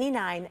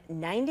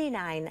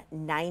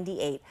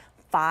 $29.99.98.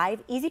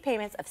 5 easy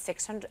payments of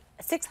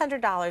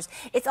 $600.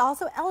 It's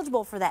also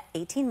eligible for that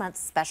 18-month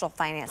special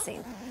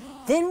financing.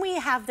 Then we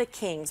have the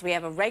Kings. We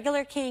have a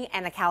regular King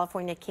and a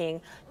California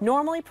King,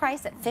 normally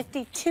priced at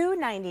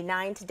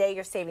 $52.99. Today,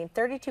 you're saving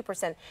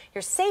 32%.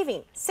 You're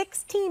saving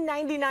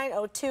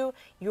 $16.99.02.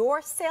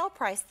 Your sale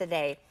price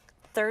today,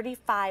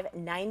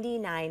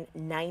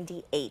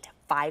 $35.99.98.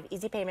 5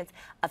 easy payments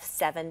of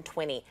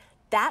 $720.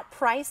 That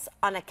price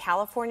on a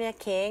California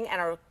King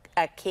and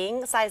a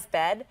king size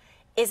bed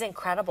is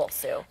incredible,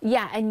 Sue.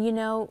 Yeah, and you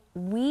know,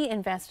 we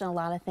invest in a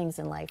lot of things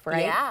in life,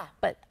 right? Yeah.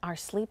 But our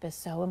sleep is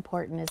so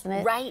important, isn't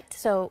it? Right.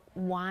 So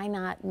why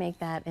not make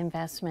that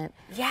investment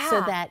Yeah.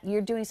 so that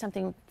you're doing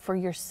something for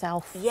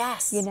yourself?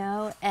 Yes. You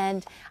know,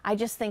 and I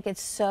just think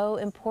it's so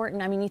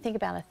important. I mean, you think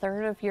about a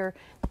third of your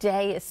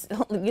day is,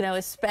 you know,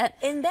 is spent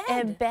in bed.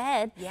 In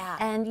bed. Yeah.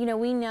 And, you know,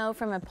 we know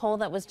from a poll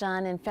that was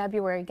done in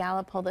February,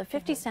 Gallup poll, that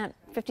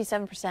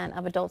 57%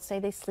 of adults say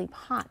they sleep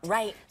hot.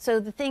 Right. So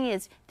the thing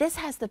is, this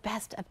has the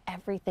best of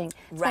everything.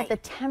 It's Right.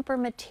 got the Tempur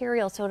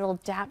material, so it'll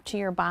adapt to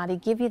your body,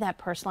 give you that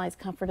personalized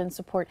comfort and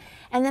support.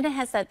 And then it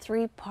has that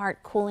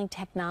 3-part cooling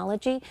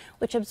technology,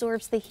 which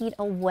absorbs the heat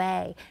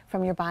away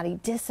from your body,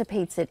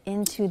 dissipates it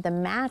into the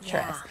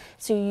mattress, Yeah.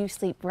 so you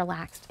sleep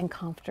relaxed and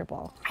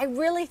comfortable. I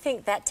really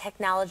think that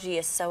technology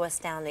is so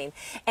astounding.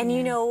 And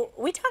you know,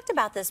 we talked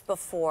about this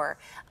before.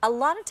 A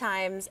lot of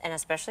times, and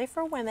especially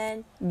for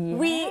women,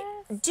 we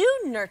do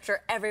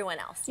nurture everyone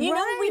else. You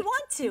know, we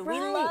want to. We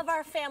love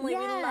our family,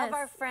 we love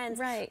our friends.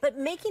 Right. But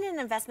making an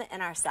investment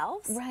in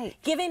ourselves,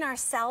 giving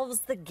ourselves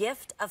the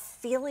gift of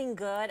feeling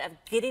good, of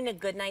getting a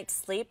good night's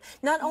sleep,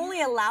 not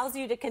only allows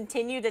you to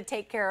continue to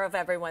take care of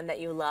everyone that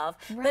you love,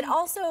 but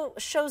also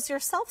shows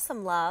yourself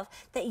some love,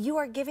 that you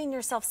are giving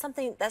yourself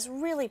something that's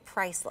really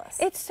priceless.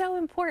 It's so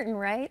important,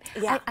 right?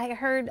 Yeah. I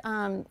heard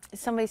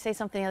somebody say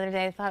something the other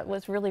day I thought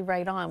was really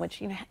right on,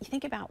 which, you know, you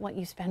think about what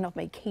you spend on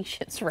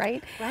vacations,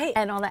 right? Right.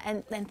 And all that,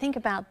 and think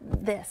about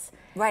this.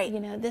 Right. You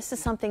know, this is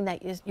something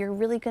that you're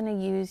really going to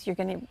use, you're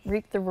going to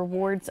reap the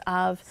rewards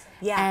of.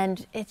 Yeah.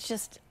 And it's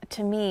just,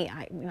 to me,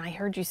 I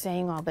heard you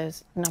saying all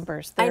those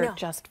numbers. They're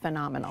just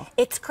phenomenal.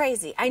 It's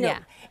crazy. I know. Yeah.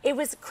 It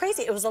was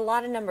crazy. It was a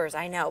lot of numbers,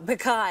 I know,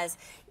 because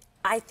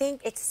I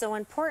think it's so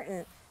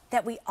important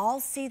that we all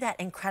see that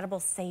incredible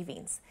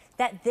savings,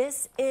 that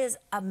this is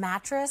a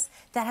mattress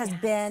that has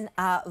been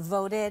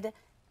voted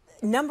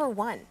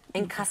 #1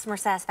 in customer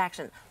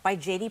satisfaction by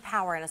J.D.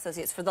 Power and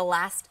Associates for the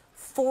last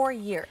 4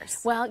 years.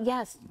 Well,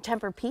 yes,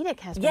 Tempur Pedic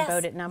has been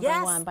voted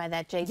 #1 by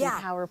that J.D.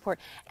 Power report.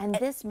 And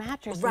this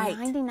mattress,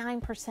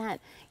 99%,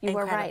 you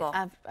were right,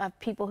 of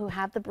people who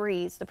have the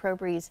Breeze, the Pro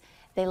Breeze,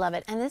 they love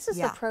it. And this is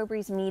the Pro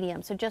Breeze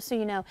medium. So just so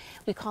you know,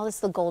 we call this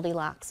the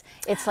Goldilocks.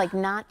 It's like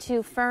not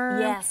too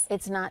firm.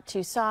 It's not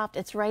too soft.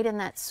 It's right in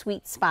that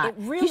sweet spot. It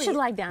really, you should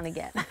lie down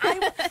again. I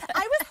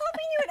was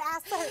hoping you would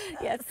ask that.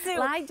 Yes, Sue.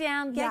 lie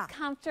down, get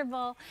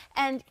comfortable.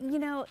 And, you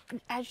know,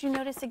 as you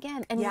notice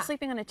again, and you're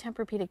sleeping on a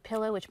Tempur Pedic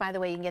pillow, which, by the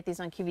way, you can get these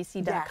on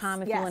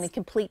QVC.com if you want to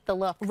complete the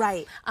look.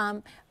 Right.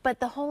 But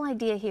the whole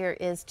idea here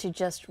is to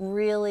just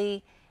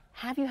really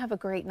have you have a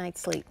great night's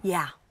sleep.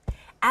 Yeah.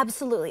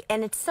 Absolutely,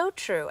 and it's so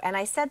true. And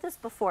I said this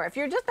before, if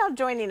you're just now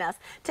joining us,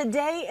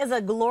 today is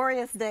a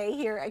glorious day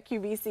here at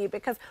QVC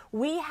because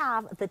we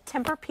have the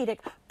Tempur Pedic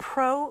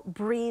Pro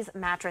Breeze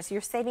mattress.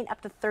 You're saving up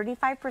to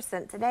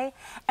 35% today.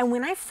 And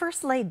when I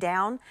first laid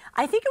down,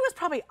 I think it was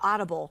probably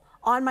audible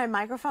on my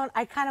microphone.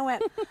 I kind of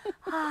went,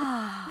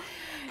 ah,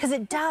 because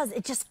it does.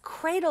 It just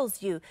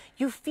cradles you.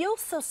 You feel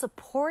so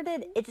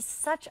supported. It is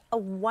such a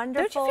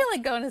wonderful. Don't you feel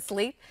like going to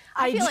sleep?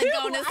 I feel like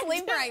going to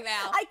sleep right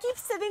now. I keep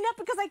sitting up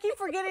because I keep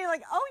forgetting,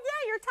 like, oh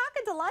yeah, you're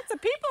talking to lots of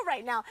people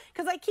right now.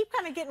 Because I keep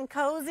kind of getting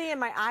cozy and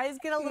my eyes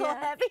get a little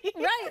heavy.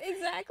 Right,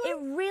 exactly. It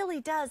really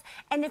does.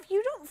 And if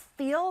you don't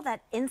feel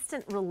that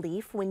instant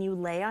relief when you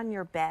lay on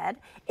your bed,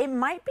 it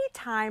might be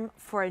time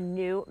for a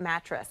new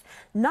mattress.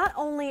 Not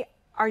only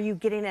are you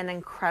getting an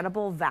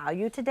incredible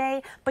value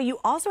today, but you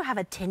also have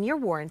a 10-year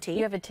warranty.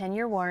 You have a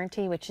 10-year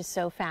warranty, which is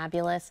so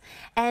fabulous.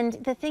 And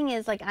the thing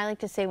is, like I like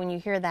to say when you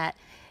hear that,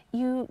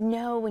 you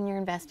know when you're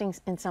investing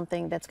in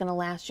something that's going to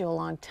last you a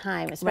long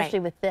time, especially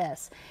with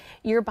this,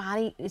 your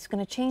body is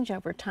going to change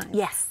over time.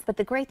 Yes. But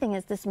the great thing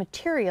is this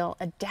material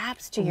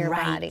adapts to your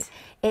body.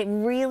 It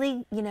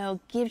really, you know,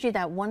 gives you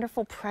that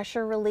wonderful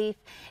pressure relief.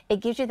 It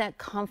gives you that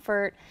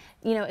comfort.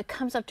 You know, it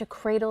comes up to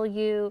cradle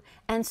you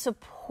and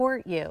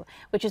support you,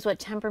 which is what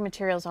Tempur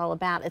material is all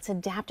about. It's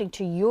adapting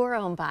to your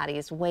own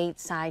body's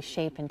weight, size,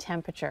 shape, and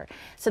temperature.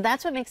 So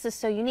that's what makes this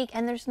so unique.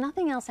 And there's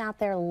nothing else out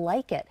there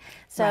like it.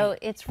 So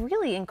it's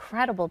really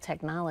incredible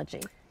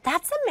technology.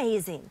 That's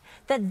amazing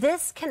that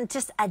this can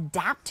just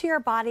adapt to your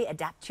body,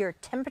 adapt to your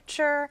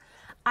temperature.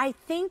 I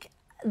think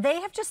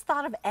they have just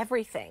thought of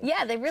everything.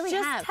 Yeah, they really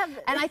have.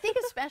 And I think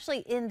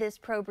especially in this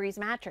Pro Breeze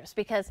mattress,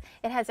 because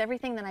it has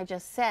everything that I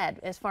just said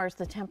as far as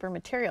the Tempur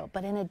material.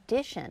 But in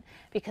addition,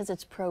 because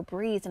it's Pro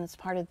Breeze and it's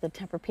part of the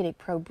Tempur Pedic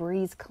Pro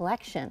Breeze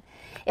collection,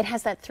 it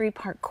has that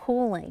 3-part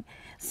cooling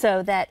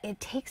so that it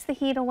takes the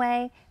heat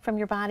away from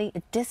your body,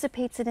 it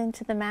dissipates it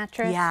into the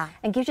mattress,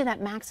 and gives you that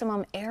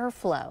maximum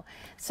airflow.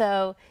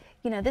 So,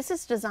 you know, this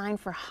is designed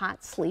for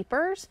hot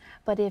sleepers,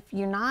 but if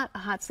you're not a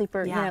hot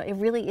sleeper, you know, it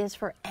really is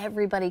for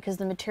everybody because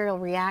the material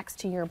reacts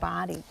to your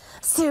body.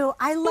 Sue,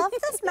 I love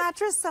this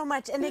mattress so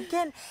much. And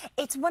again,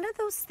 it's one of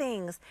those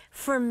things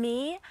for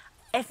me,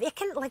 if it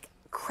can like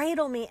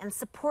cradle me and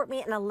support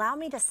me and allow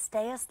me to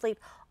stay asleep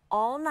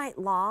all night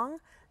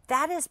long,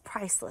 that is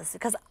priceless,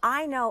 because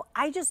I know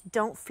I just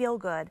don't feel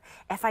good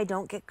if I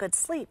don't get good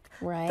sleep.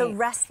 Right. The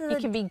rest of the... You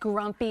can be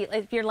grumpy.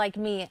 If you're like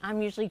me,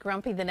 I'm usually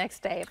grumpy the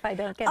next day if I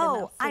don't get enough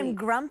sleep. I'm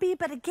grumpy,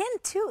 but again,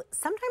 too,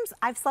 sometimes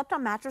I've slept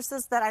on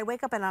mattresses that I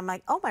wake up and I'm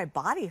like, oh, my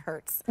body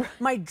hurts.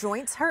 My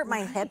joints hurt,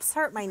 my hips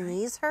hurt, my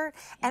knees hurt,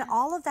 and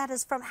all of that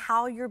is from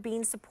how you're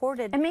being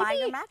supported by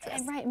your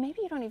mattress. Right.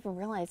 Maybe you don't even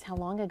realize how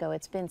long ago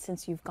it's been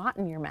since you've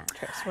gotten your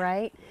mattress,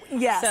 right?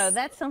 Yes. So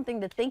that's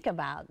something to think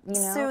about, you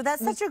know? So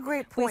that's such a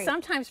great point. We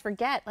sometimes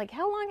forget, like,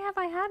 how long have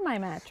I had my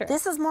mattress?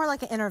 This is more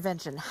like an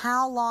intervention.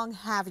 How long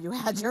have you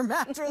had your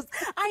mattress?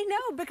 I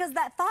know, because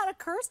that thought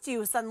occurs to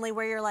you suddenly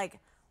where you're like,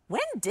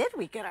 when did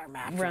we get our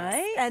mattress?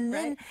 Right. And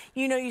then,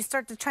 you know, you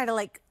start to try to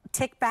like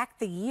tick back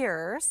the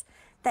years.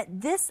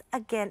 That this,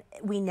 again,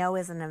 we know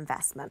is an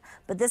investment,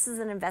 but this is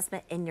an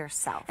investment in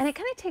yourself. And it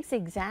kind of takes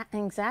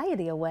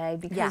anxiety away,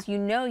 because you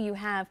know you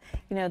have,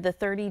 you know, the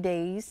 30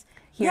 days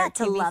here at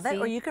to QVC, love it,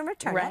 or you can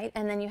return it. Right,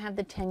 and then you have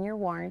the 10-year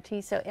warranty.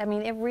 So, I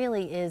mean, it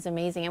really is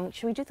amazing. And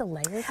should we do the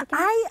layers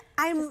again?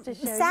 I'm sad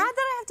that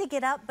I have to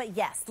get up, but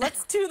yes,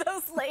 let's do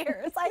those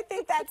layers. I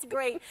think that's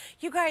great.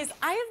 You guys,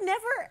 I have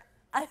never...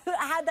 I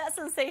had that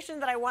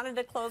sensation that I wanted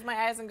to close my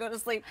eyes and go to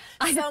sleep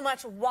so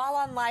much while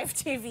on live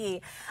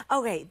TV.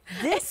 Okay,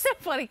 it's so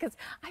funny because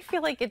I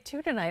feel like it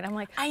too tonight. I'm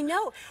like, I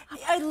know.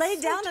 I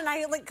laid down and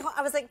I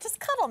was like,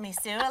 just cuddle me,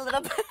 Sue, a little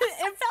bit.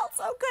 It felt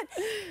so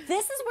good.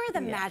 This is where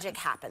the magic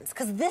happens,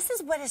 because this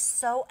is what is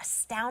so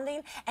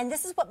astounding, and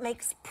this is what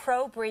makes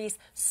Pro Breeze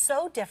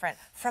so different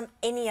from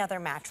any other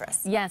mattress.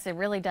 Yes, it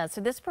really does.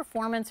 So this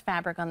performance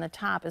fabric on the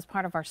top is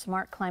part of our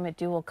Smart Climate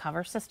Dual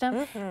cover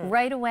system.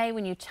 Right away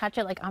when you touch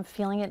it, like I'm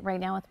feeling it right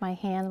now with my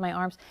hands, my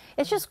arms.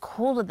 It's just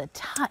cool to the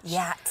touch.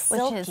 Yeah, it's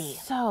silky. Which is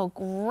so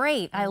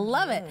great. I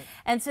love it.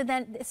 And so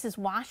then this is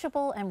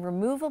washable and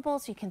removable,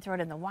 so you can throw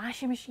it in the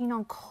washing machine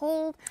on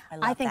cold.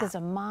 I think as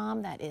a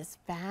mom, that is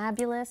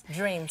fabulous.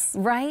 Dreams.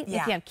 Right?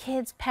 Yeah. If you have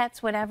kids,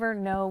 pets, whatever,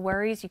 no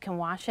worries. You can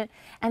wash it.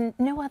 And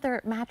no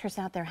other mattress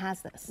out there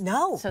has this.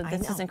 No. So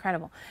this is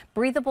incredible.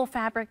 Breathable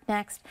fabric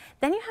next.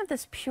 Then you have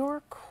this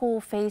pure, cool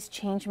phase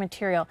change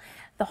material.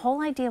 The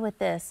whole idea with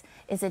this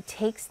is it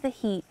takes the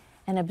heat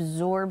and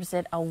absorbs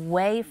it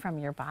away from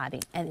your body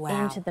and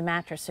into the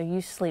mattress, so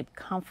you sleep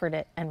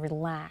comforted and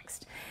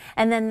relaxed.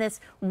 And then this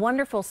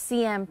wonderful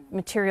CM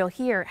material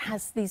here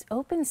has these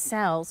open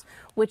cells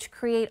which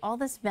create all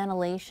this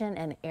ventilation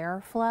and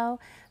airflow,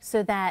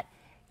 so that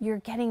you're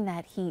getting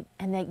that heat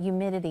and that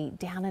humidity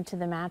down into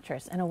the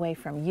mattress and away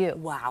from you.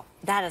 Wow,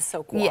 that is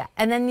so cool. Yeah,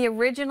 and then the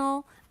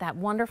original, that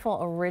wonderful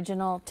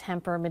original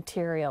Tempur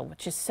material,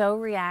 which is so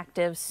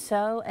reactive,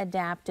 so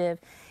adaptive.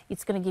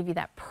 It's going to give you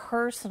that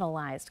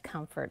personalized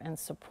comfort and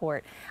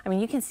support. I mean,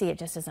 you can see it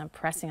just as I'm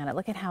pressing on it.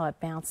 Look at how it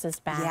bounces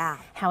back,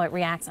 how it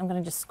reacts. I'm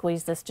going to just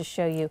squeeze this to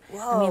show you.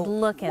 Whoa, I mean,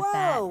 look at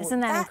that.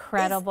 Isn't that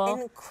incredible?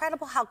 Is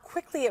incredible how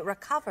quickly it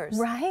recovers.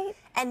 Right?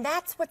 And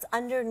that's what's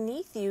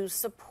underneath you,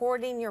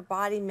 supporting your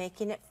body,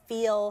 making it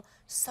feel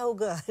so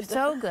good.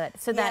 So good.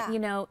 So that, you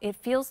know, it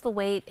feels the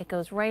weight, it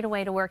goes right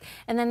away to work.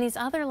 And then these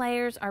other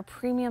layers are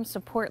premium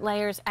support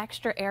layers,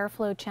 extra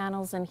airflow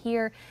channels in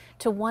here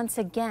to once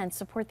again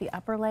support the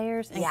upper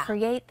layers and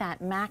create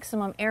that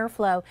maximum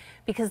airflow,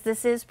 because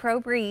this is Pro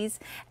Breeze.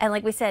 And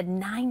like we said,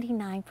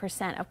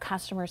 99% of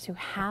customers who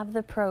have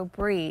the Pro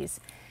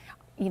Breeze,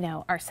 you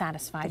know, are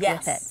satisfied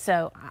with it.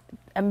 So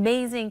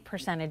amazing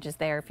percentages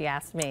there, if you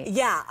ask me.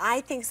 Yeah, I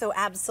think so,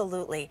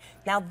 absolutely.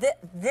 Now,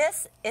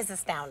 this is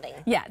astounding.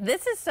 Yeah,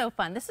 this is so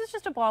fun. This is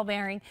just a ball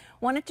bearing.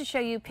 Wanted to show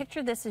you,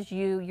 picture this as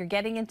you're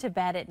getting into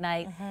bed at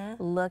night.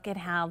 Look at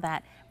how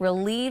that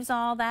relieves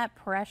all that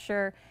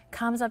pressure,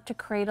 comes up to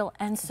cradle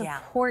and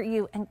support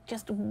you, and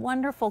just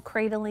wonderful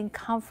cradling,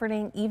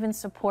 comforting, even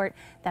support.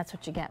 That's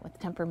what you get with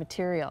Tempur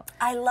material.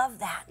 I love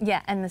that.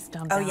 Yeah, and this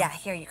dumbbell. Oh yeah,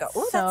 here you go.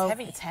 Ooh, so that's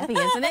heavy. It's heavy,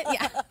 isn't it?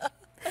 Yeah.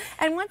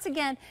 And once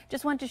again,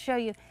 just want to show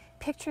you,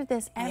 picture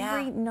this,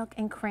 every nook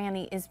and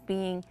cranny is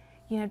being,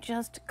 you know,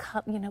 just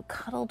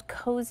cuddled,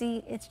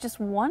 cozy. It's just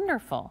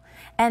wonderful.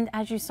 And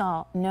as you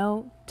saw,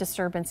 no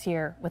disturbance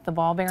here with the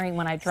ball bearing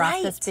when I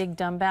dropped this big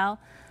dumbbell.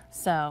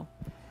 So,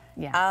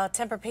 yeah.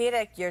 Tempur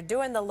Pedic, you're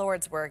doing the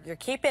Lord's work. You're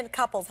keeping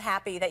couples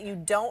happy that you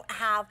don't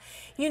have,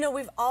 you know,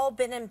 we've all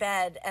been in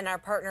bed and our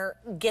partner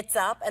gets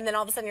up and then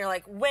all of a sudden you're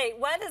like, wait,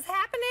 what is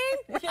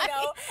happening? You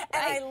know,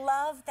 and I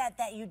love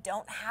that you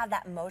don't have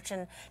that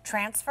motion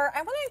transfer.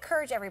 I want to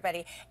encourage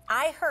everybody.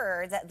 I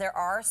heard that there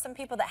are some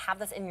people that have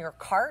this in your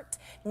cart.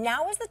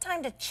 Now is the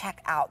time to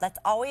check out. That's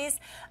always,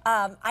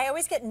 I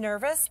always get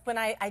nervous when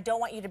I don't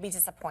want you to be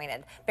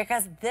disappointed,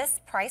 because this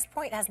price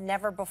point has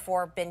never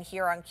before been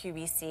here on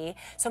QVC.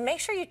 So make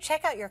sure you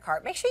check out your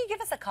cart. Make sure you give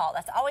us a call.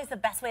 That's always the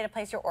best way to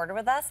place your order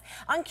with us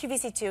on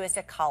QVC2 is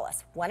to call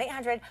us,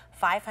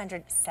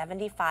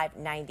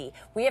 1-800-500-7590.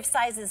 We have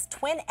sizes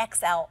twin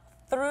XL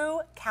through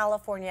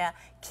California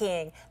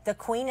King. The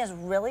Queen is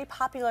really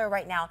popular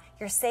right now.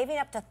 You're saving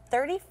up to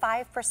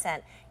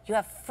 35%. You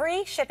have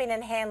free shipping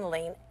and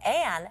handling,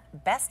 and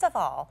best of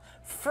all,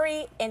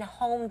 free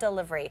in-home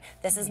delivery.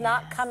 This is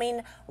not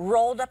coming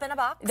rolled up in a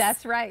box.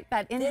 That's right.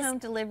 That in-home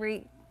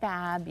delivery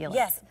fabulous.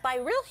 Yes, by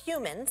real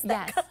humans.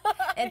 Yes,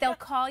 and they'll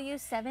call you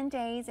 7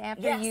 days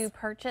after you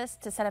purchase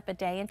to set up a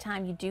day and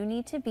time. You do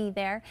need to be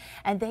there,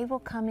 and they will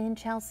come in,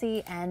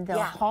 Chelsea, and they'll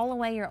haul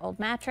away your old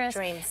mattress.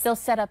 Dreams. They'll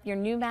set up your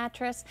new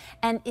mattress,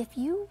 and if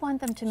you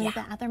want them to move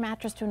the other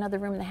mattress to another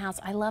room in the house,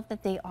 I love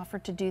that they offer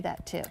to do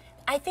that too.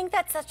 I think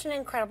that's such an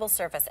incredible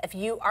service. If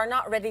you are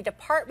not ready to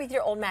part with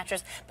your old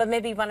mattress, but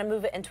maybe you want to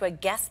move it into a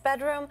guest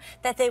bedroom,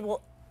 that they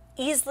will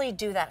easily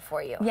do that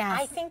for you. Yes.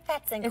 I think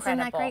that's incredible. Isn't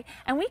that great?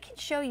 And we can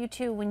show you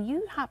too, when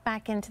you hop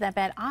back into that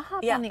bed, I'll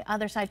hop on the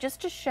other side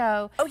just to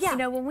show, you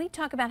know, when we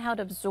talk about how it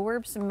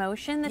absorbs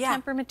motion, the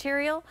Tempur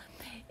material,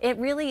 it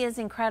really is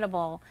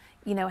incredible,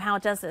 you know, how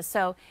it does this.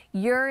 So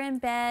you're in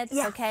bed,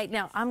 okay,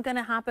 now I'm going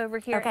to hop over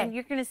here and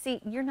you're going to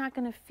see, you're not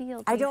going to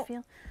feel, do you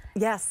feel?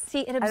 Yes.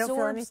 See, it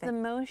absorbs the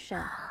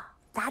motion.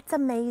 That's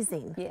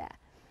amazing. Yeah.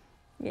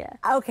 Yeah.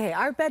 Okay,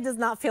 our bed does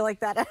not feel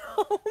like that at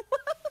home.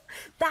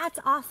 That's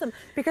awesome,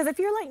 because if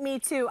you're like me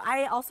too,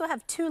 I also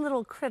have two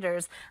little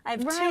critters. I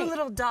have two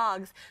little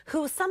dogs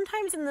who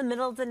sometimes in the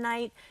middle of the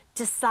night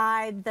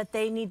decide that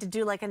they need to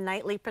do like a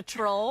nightly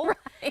patrol.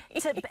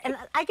 And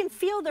I can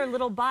feel their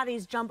little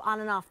bodies jump on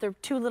and off. They're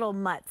two little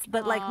mutts,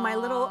 but like my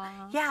little,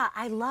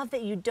 I love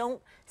that you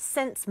don't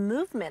sense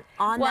movement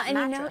on that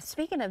mattress. You know,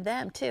 speaking of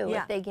them too,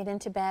 if they get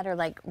into bed, or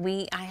like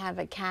I have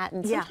a cat,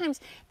 and sometimes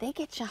they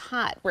get you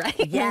hot, right?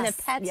 And the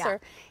pets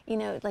are, you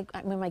know, like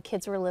when my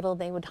kids were little,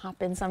 they would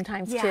hop in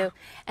sometimes too.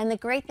 And the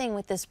great thing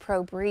with this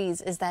Pro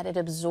Breeze is that it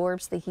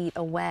absorbs the heat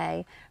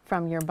away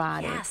from your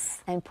body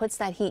and puts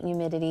that heat and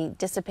humidity,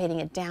 dissipating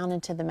it down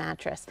into the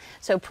mattress.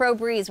 So Pro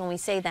Breeze, when we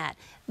say that,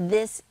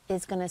 this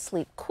is going to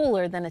sleep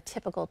cooler than a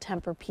typical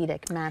Tempur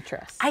Pedic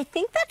mattress. I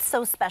think that's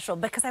so special,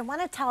 because I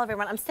want to tell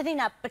everyone, I'm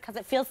sitting up because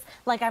it feels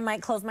like I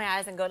might close my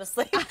eyes and go to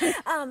sleep.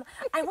 I want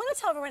to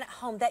tell everyone at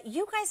home that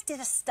you guys did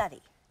a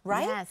study,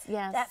 right? Yes,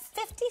 yes. That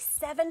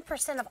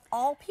 57% of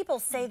all people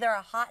say they're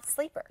a hot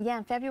sleeper. Yeah,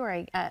 in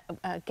February,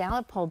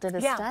 Gallup poll did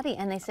a study,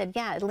 and they said,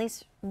 at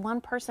least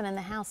one person in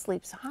the house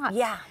sleeps hot.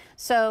 Yeah.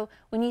 So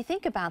when you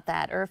think about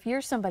that, or if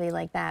you're somebody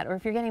like that, or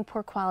if you're getting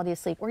poor quality of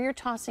sleep, or you're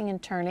tossing and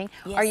turning,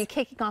 are you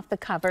kicking off the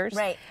covers?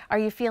 Right. Are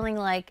you feeling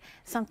like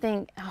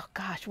something, oh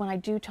gosh, when I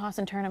do toss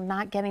and turn, I'm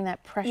not getting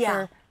that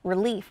pressure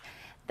relief?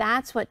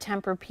 That's what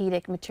Tempur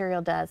Pedic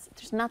material does.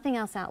 There's nothing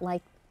else out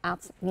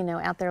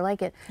there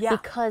like it,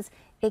 because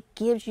it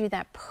gives you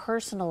that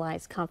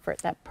personalized comfort,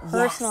 that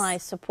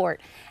personalized support.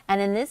 And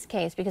in this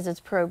case, because it's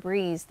Pro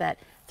Breeze, that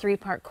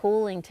 3-part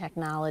cooling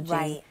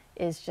technology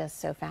is just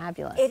so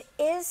fabulous. It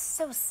is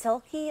so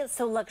silky, it's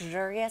so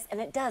luxurious,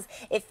 and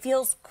it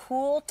feels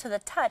cool to the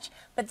touch.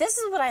 But this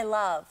is what I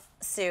love,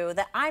 Sue,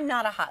 that I'm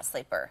not a hot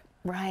sleeper.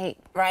 Right.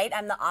 Right?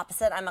 I'm the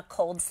opposite. I'm a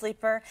cold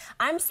sleeper.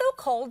 I'm so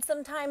cold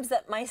sometimes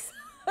that my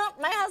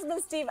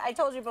husband, Steve, I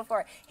told you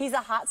before, he's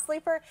a hot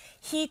sleeper.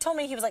 He told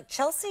me, he was like,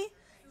 Chelsea,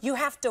 you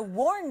have to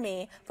warn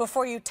me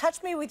before you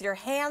touch me with your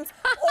hands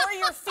or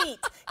your feet,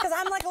 because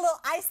I'm like a little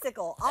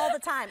icicle all the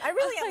time. I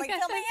really am. Like, feel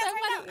my hands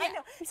right now. I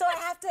know. So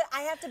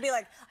I have to be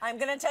like, I'm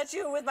gonna touch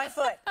you with my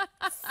foot,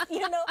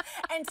 you know.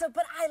 And so,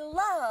 but I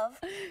love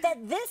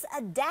that this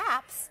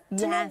adapts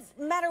to no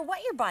matter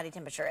what your body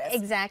temperature is.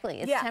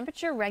 Exactly. It's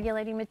temperature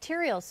regulating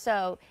material.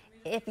 So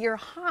if you're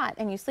hot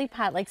and you sleep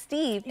hot like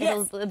Steve,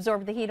 it'll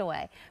absorb the heat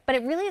away. But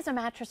it really is a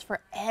mattress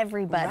for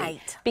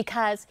everybody.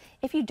 Because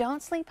if you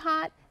don't sleep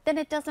hot, then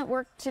it doesn't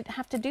work to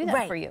have to do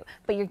that for you.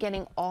 But you're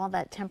getting all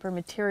that Tempur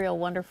material,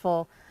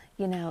 wonderful,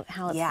 you know,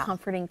 how it's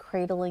comforting,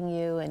 cradling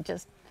you, and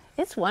just,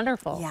 it's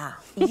wonderful. Yeah.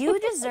 You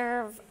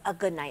deserve a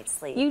good night's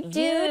sleep. You do.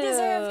 You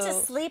deserve to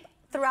sleep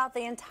throughout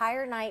the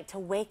entire night, to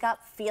wake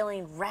up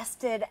feeling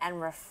rested and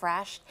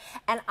refreshed.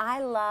 And I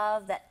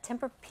love that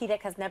Tempur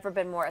Pedic has never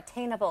been more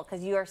attainable,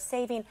 because you are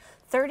saving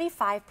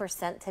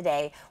 35%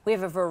 today. We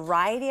have a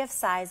variety of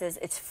sizes.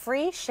 It's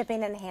free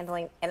shipping and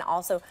handling, and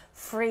also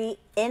free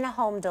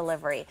in-home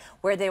delivery,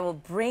 where they will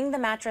bring the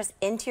mattress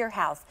into your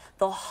house.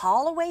 They'll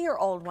haul away your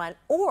old one,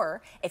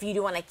 or if you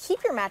do want to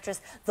keep your mattress,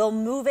 they'll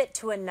move it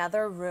to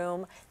another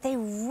room. They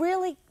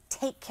really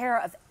take care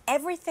of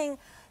everything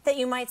that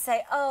you might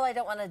say, oh, I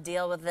don't want to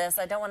deal with this,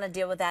 I don't want to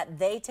deal with that.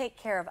 They take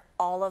care of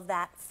all of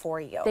that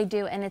for you. They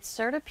do, and it's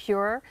Certa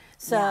Pure,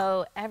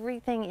 so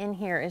everything in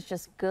here is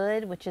just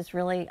good, which is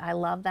really, I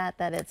love that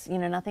it's, you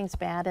know, nothing's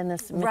bad in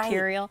this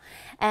material.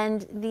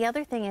 And the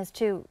other thing is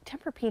too,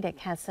 Tempur Pedic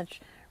has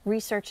such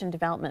research and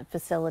development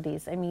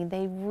facilities. I mean,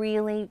 they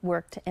really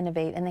work to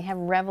innovate, and they have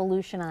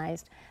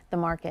revolutionized the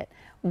market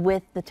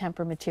with the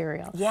Tempur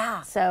material.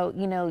 Yeah. So,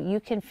 you know, you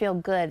can feel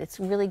good. It's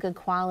really good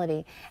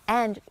quality.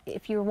 And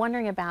if you're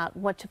wondering about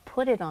what to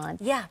put it on,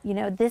 you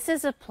know, this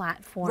is a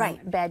platform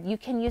bed. You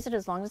can use it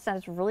as long as it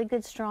has really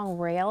good, strong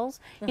rails.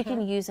 You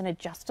can use an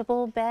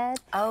adjustable bed.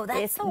 Oh,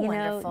 that's so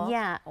wonderful.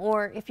 Yeah,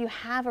 or if you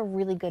have a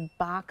really good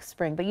box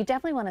spring, but you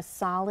definitely want a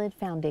solid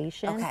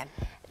foundation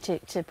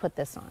to put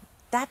this on.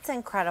 That's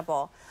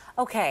incredible.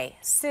 Okay,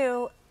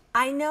 Sue,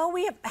 I know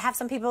we have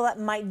some people that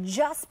might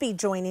just be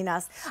joining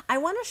us. I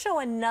want to show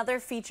another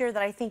feature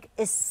that I think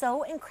is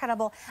so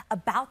incredible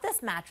about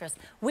this mattress,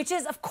 which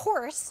is, of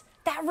course,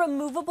 that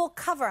removable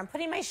cover. I'm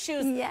putting my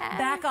shoes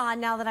back on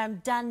now that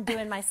I'm done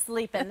doing my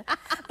sleeping.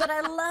 But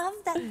I love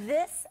that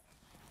this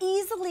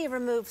easily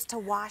removes to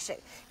wash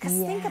it. Because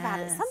think about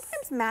it,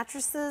 sometimes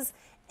mattresses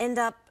end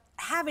up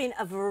having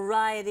a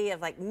variety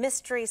of like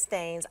mystery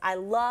stains. I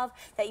love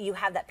that you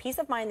have that peace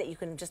of mind that you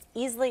can just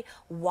easily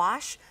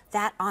wash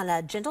that on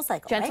a gentle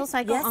cycle. Gentle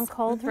cycle on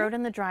cold, throw it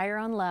in the dryer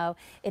on low.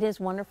 It is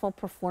wonderful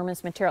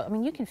performance material. I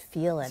mean, you can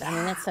feel it. I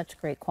mean, it's such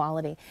great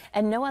quality.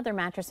 And no other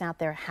mattress out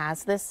there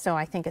has this, so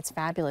I think it's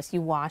fabulous.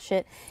 You wash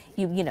it,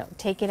 you know,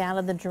 take it out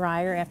of the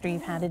dryer after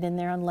you've had it in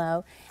there on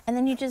low, and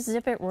then you just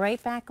zip it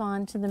right back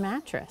onto the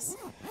mattress.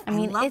 I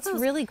mean, it's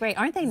really great.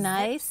 Aren't they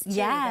nice?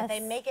 Yes. They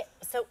make it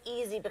so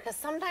easy because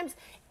sometimes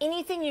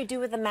anything you do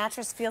with a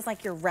mattress feels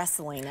like you're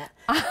wrestling it.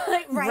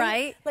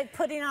 Right? Like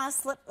putting on a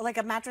slip, like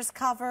a mattress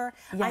cover.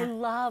 I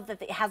love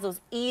that it has those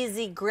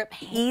easy grip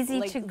hands.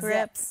 Easy to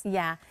grip. Zips.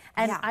 Yeah.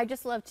 And I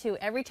just love too,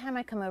 every time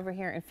I come over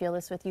here and feel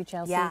this with you,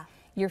 Chelsea,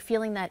 you're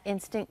feeling that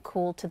instant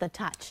cool to the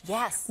touch.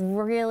 Yes.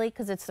 Really,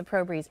 because it's the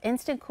Pro Breeze.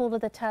 Instant cool to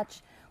the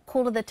touch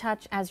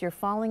as you're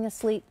falling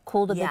asleep,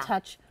 cool to the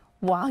touch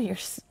while you're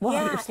sleeping.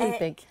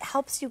 And it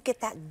helps you get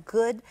that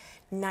good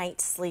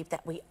night's sleep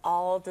that we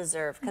all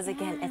deserve. Because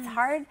again, it's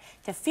hard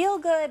to feel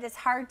good. It's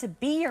hard to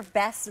be your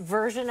best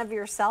version of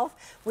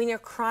yourself when you're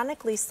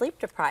chronically sleep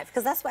deprived.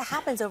 Because that's what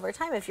happens over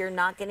time if you're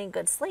not getting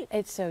good sleep.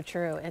 It's so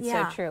true. It's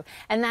so true.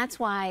 And that's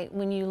why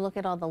when you look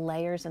at all the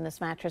layers in this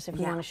mattress, if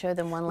you want to show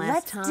them one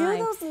last time.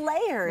 Let's do those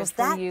layers.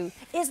 That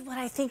is what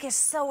I think is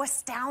so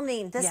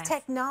astounding. This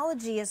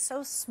technology is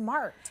so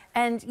smart.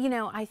 And, you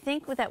know, I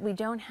think that we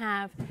don't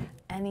have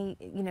any,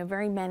 you know,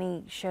 very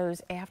many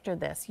shows after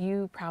this.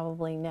 You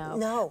probably know.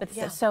 No. But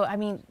so, I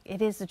mean,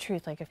 it is the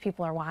truth. Like, if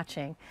people are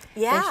watching,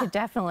 they should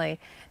definitely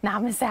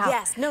not miss out.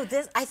 Yes. No,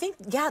 I think,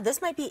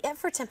 this might be it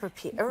for Tempur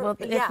Pedic. Well,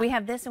 if we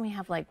have this and we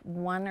have like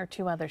 1 or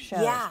 2 other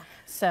shows.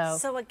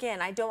 So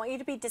again, I don't want you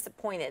to be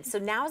disappointed. So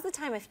now is the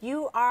time. If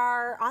you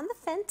are on the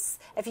fence,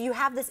 if you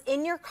have this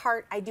in your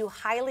cart, I do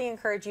highly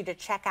encourage you to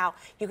check out.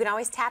 You can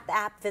always tap the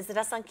app, visit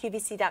us on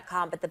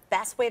QVC.com, but the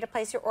best way to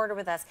place your order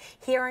with us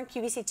here on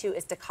QVC2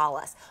 is to call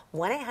us.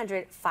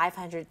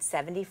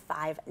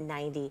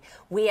 1-800-500-7590.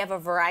 We have a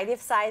variety of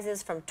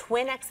sizes from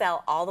Twin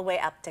XL all the way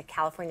up to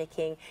California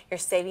King. You're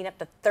saving up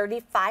to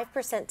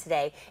 35%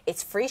 today.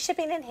 It's free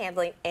shipping and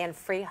handling and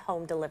free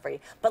home delivery.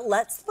 But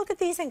let's look at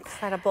these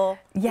incredible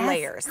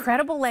layers.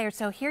 Incredible layers.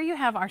 So here you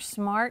have our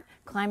smart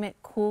climate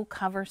cool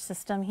cover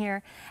system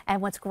here.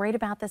 And what's great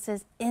about this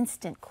is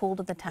instant cool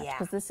to the touch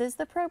because this is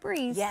the Pro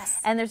Breeze. Yes.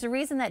 And there's a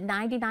reason that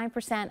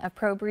 99% of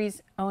Pro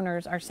Breeze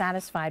owners are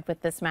satisfied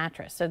with this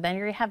mattress. So then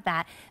you have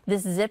that.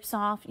 This zips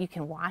off. You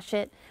can wash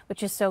it,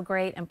 which is so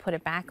great, and put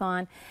it back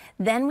on.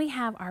 Then we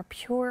have our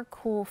Pure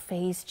Cool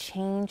phase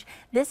change.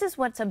 This is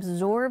what's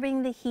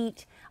absorbing the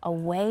heat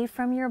away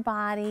from your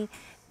body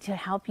to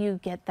help you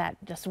get that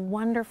just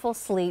wonderful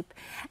sleep.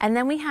 And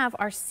then we have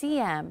our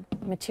CM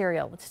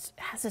material, which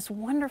has this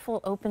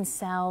wonderful open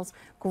cells,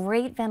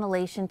 great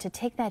ventilation to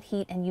take that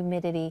heat and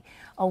humidity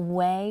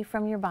away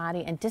from your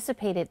body and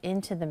dissipate it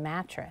into the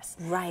mattress.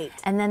 Right.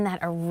 And then that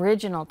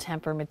original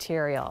Tempur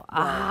material.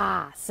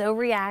 So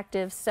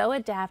reactive, so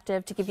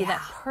adaptive to give you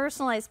that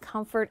personalized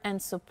comfort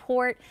and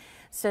support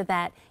so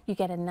that you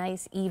get a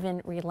nice,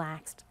 even,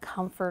 relaxed,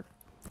 comforting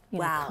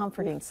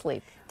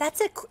sleep. That's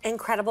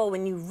incredible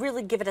when you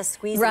really give it a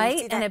squeeze.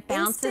 Right, and it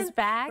bounces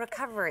back.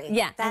 Recovery.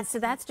 Yeah, and so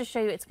that's to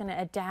show you it's going to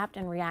adapt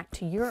and react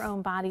to your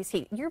own body's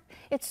heat.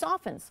 It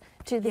softens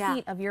to the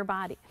heat of your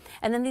body.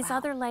 And then these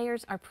other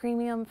layers are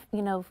premium,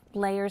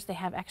 layers. They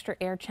have extra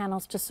air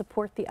channels to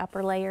support the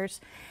upper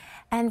layers.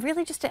 And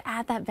really just to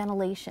add that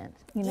ventilation,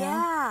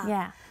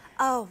 Yeah.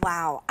 Oh,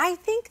 wow. I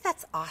think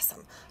that's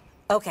awesome.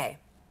 Okay.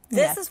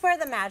 This is where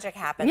the magic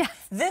happens.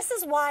 Yes. This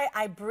is why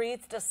I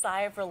breathed a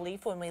sigh of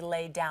relief when we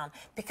lay down,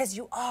 because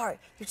you're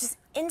just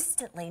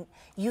instantly,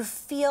 you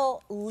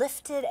feel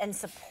lifted and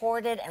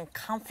supported and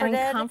comforted.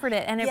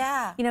 And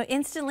it,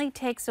 instantly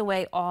takes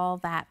away all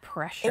that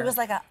pressure. It was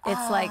like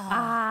It's like,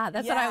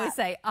 that's what I always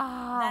say.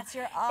 That's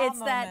your It's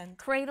moment. that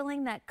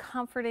cradling, that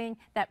comforting,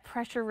 that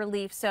pressure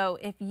relief. So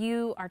if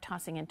you are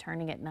tossing and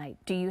turning at night,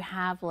 do you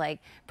have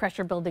like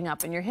pressure building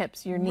up in your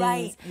hips, your knees?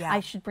 Right. Yeah. I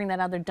should bring that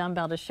other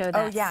dumbbell to show that.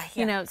 Oh, yeah.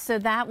 So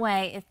that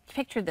way,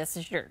 picture this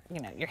as your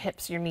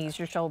hips, your knees,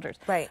 your shoulders.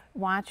 Right.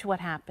 Watch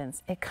what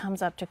happens. It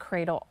comes up to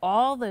cradle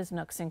all those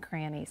nooks and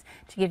crannies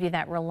to give you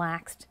that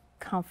relaxed,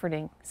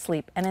 comforting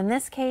sleep. And in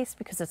this case,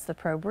 because it's the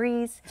Pro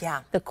Breeze,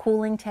 the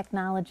cooling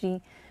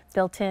technology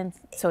built in,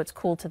 so it's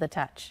cool to the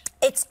touch.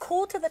 It's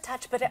cool to the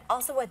touch, but it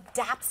also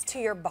adapts to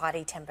your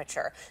body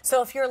temperature.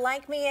 So if you're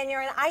like me and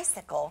you're an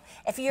icicle,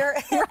 if you're,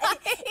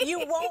 you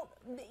won't,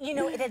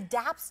 it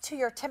adapts to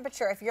your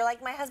temperature. If you're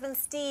like my husband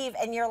Steve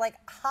and you're like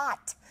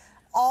hot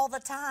all the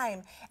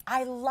time,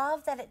 I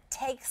love that it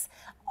takes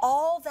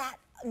all that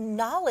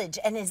knowledge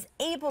and is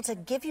able to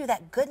give you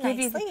that good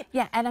night's sleep.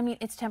 Yeah, and I mean,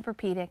 it's Tempur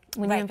Pedic.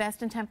 When you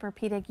invest in Tempur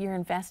Pedic, you're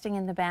investing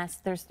in the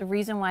best. There's the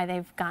reason why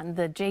they've gotten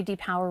the J.D.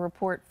 Power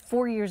report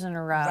 4 years in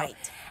a row. Right.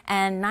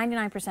 And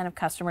 99% of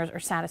customers are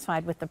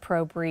satisfied with the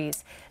Pro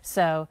Breeze.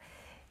 So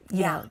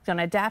you know, going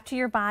to adapt to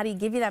your body,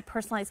 give you that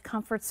personalized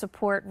comfort,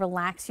 support,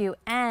 relax you,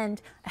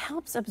 and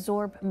helps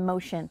absorb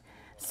motion.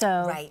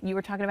 So you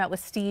were talking about with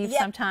Steve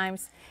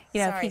sometimes,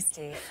 you know. Sorry,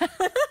 Steve.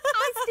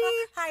 Hi,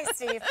 Steve. Hi,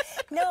 Steve.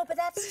 No, but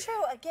that's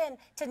true. Again,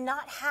 to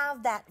not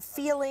have that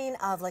feeling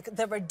of like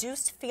the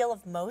reduced feel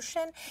of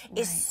motion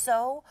is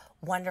so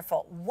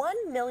wonderful.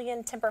 1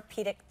 million Tempur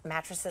Pedic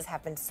mattresses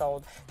have been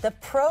sold. The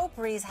Pro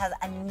Breeze has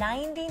a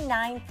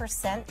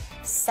 99%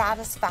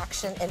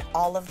 satisfaction in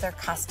all of their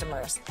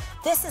customers.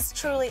 This is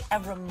truly a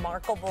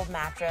remarkable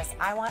mattress.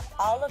 I want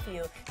all of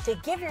you to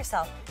give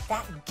yourself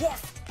that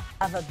gift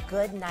of a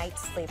good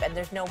night's sleep. And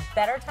there's no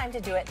better time to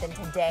do it than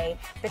today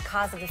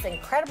because of this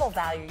incredible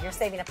value. You're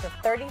saving up to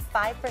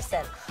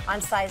 35%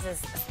 on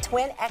sizes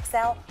Twin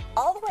XL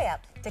all the way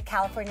up to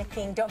California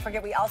King. Don't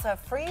forget, we also have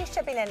free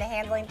shipping and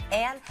handling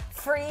and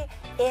free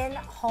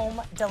in-home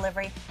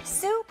delivery.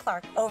 Sue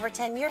Clark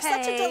Overton, you're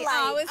such a delight.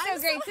 Oh, it was so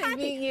great to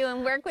meet you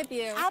and work with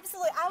you.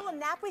 Absolutely. I will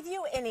nap with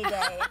you any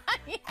day.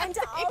 And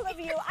to all of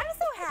you, I'm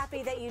so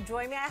happy that you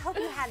joined me. I hope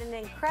you had an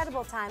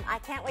incredible time. I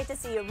can't wait to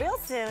see you real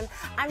soon.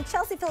 I'm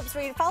Chelsea Phillips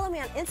Reed. Follow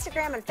me on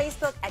Instagram and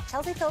Facebook at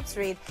Chelsea Phillips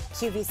Reed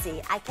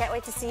QVC. I can't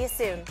wait to see you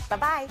soon.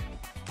 Bye-bye.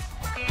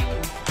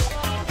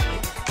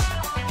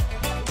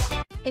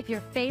 If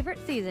your favorite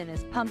season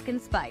is pumpkin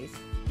spice,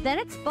 then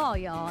It's Fall,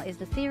 Y'all is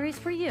the series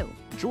for you.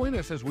 Join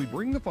us as we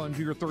bring the fun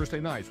to your Thursday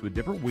nights with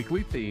different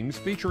weekly themes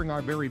featuring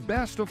our very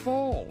best of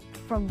fall.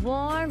 From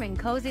warm and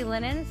cozy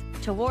linens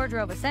to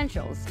wardrobe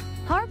essentials,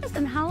 harvest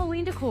and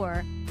Halloween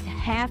decor to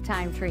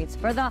halftime treats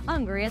for the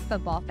hungriest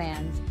football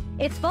fans.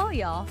 It's Fall,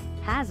 Y'all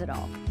has it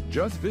all.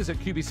 Just visit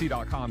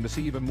QVC.com to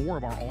see even more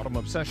of our autumn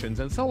obsessions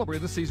and celebrate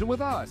the season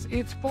with us.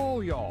 It's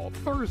Fall, Y'all,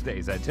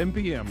 Thursdays at 10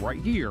 p.m. right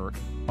here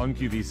on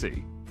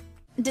QVC.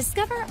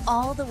 Discover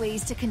all the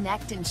ways to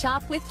connect and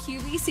shop with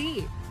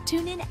QVC.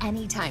 Tune in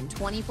anytime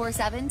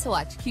 24/7 to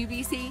watch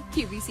QVC,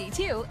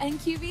 QVC2, and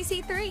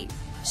QVC3.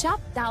 Shop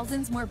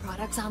thousands more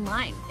products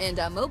online and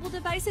on mobile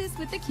devices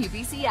with the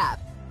QVC app.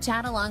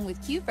 Chat along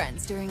with Q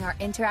Friends during our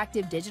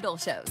interactive digital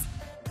shows.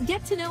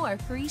 Get to know our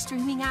free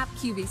streaming app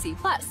QVC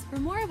Plus for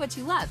more of what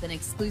you love and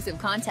exclusive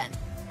content.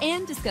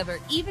 And discover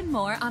even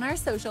more on our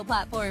social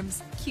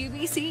platforms.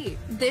 QVC.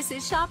 This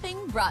is shopping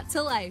brought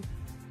to life.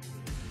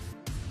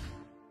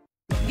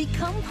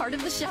 Become part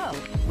of the show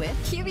with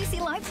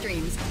QVC live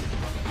streams.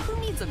 Who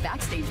needs a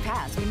backstage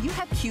pass when you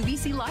have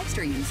QVC live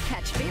streams?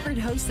 Catch favorite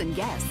hosts and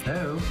guests.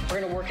 We're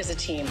going to work as a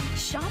team.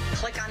 Shop.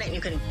 Click on it and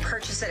you can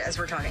purchase it as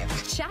we're talking.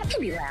 Chat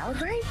can be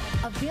loud, right?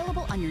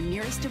 Available on your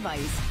nearest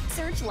device.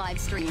 Search live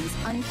streams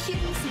on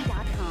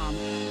QVC.com.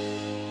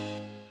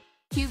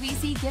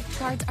 QVC gift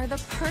cards are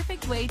the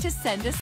perfect way to send us